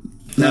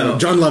 No.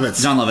 John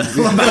Lovitz. John Lovitz.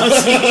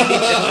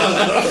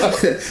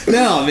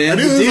 No, man. I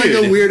knew it was like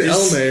a weird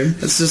L name.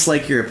 It's just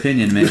like your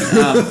opinion, man.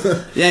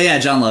 Yeah,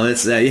 John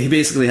Lovitz. He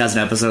basically has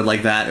an episode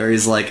like that where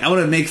he's like, I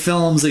want to make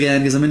films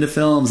again because I'm into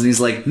films. And he's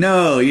like,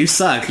 no, you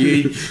suck.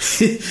 You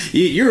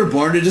were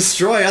born to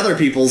destroy other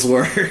people's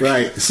work.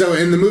 Right. So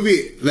in the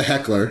movie The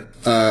Heckler,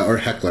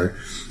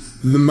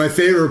 my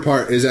favorite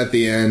part is at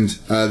the end,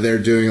 they're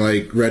doing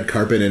like red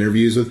carpet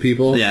interviews with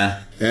people.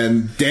 Yeah.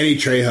 And Danny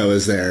Trejo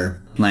is there.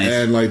 Nice.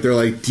 And like they're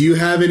like, do you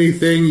have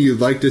anything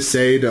you'd like to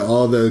say to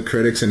all the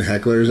critics and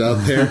hecklers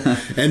out there?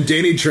 And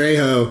Danny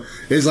Trejo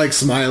is like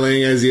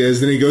smiling as he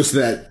is. Then he goes to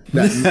that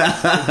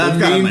I've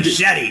got a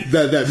machete.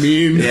 That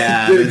meme.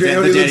 Yeah, the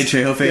Danny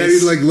Trejo face. Yeah,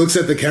 he like looks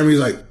at the camera. He's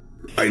like,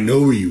 I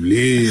know where you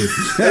live.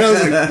 And I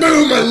was like,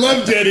 boom! I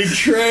love Danny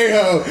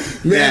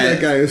Trejo. Man,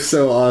 that guy is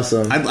so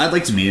awesome. I'd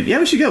like to meet him. Yeah,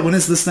 we should go. When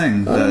is this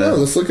thing? I don't know.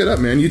 Let's look it up,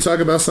 man. You talk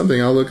about something.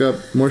 I'll look up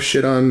more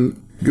shit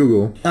on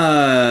Google.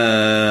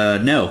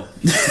 No.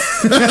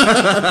 All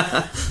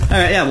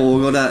right, yeah, well, we'll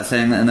go to that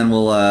thing, and then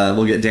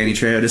we'll get Danny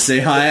Trejo to say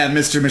hi. I'm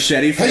Mr.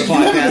 Machete for the podcast.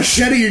 You have a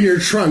machete in your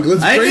trunk.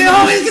 Let's I bring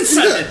know. He can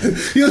sign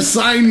it. You'll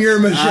sign your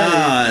machete.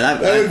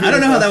 I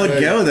don't know how that would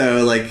go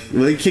though. Like,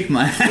 will he kick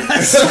my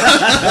ass?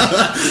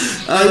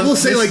 I will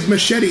say, like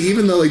Machete,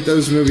 even though like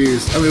those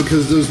movies, I mean,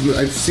 because those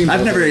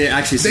I've never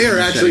actually seen. They are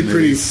actually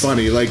pretty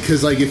funny. Like,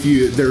 because like if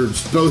they're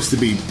supposed to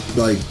be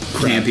like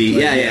campy.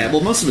 Like, yeah.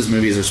 Well, most of his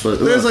movies are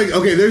supposed. There's like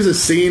there's a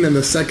scene in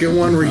the second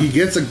one where he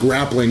gets a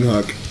grappling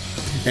hook.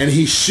 And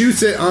he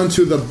shoots it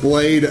onto the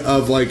blade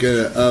of like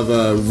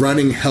a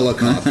running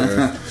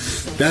helicopter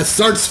that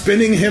starts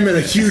spinning him in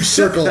a huge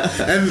circle,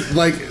 and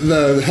like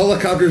the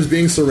helicopter is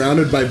being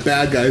surrounded by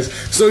bad guys.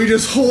 So he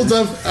just holds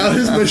up out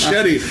his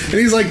machete and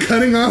he's like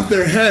cutting off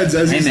their heads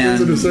as he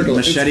spins in a circle.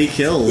 Machete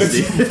kills.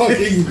 It's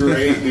fucking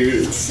great,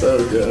 dude. It's so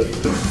good.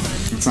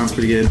 That sounds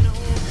pretty good.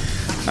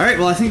 All right,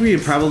 well, I think we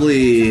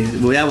probably,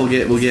 we'll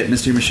get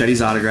Mr.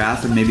 Machete's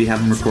autograph and maybe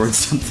have him record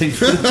something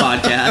for the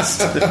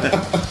podcast.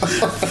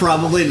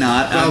 Probably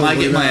not. I might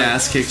get my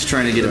ass kicked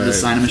trying to get him to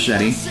sign a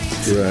machete.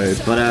 Right.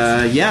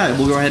 But yeah,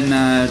 we'll go ahead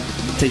and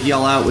take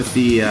y'all out with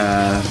the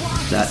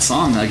that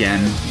song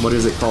again. What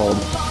is it called?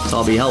 So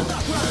I'll be help.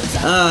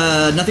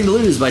 Nothing to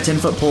Lose by 10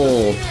 Foot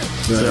Pole.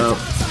 Right. So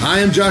I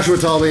am Joshua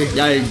Talby.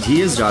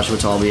 He is Joshua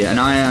Talby, and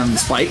I am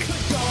Spike.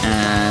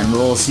 And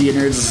we'll see you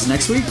nerds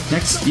next week,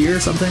 next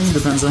year, something.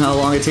 Depends on how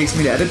long it takes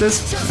me to edit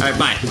this. All right,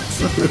 bye.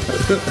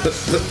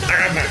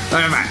 All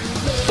right, bye.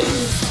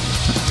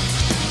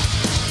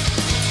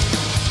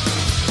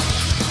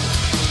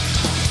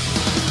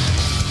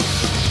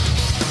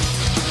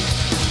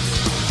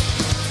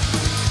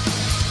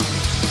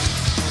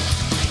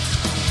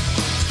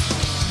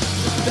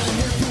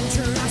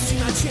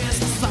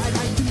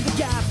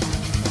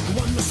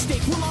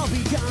 Mistake will all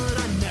be gone.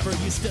 I never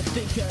used to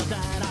think of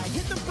that. I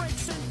hit the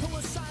brakes and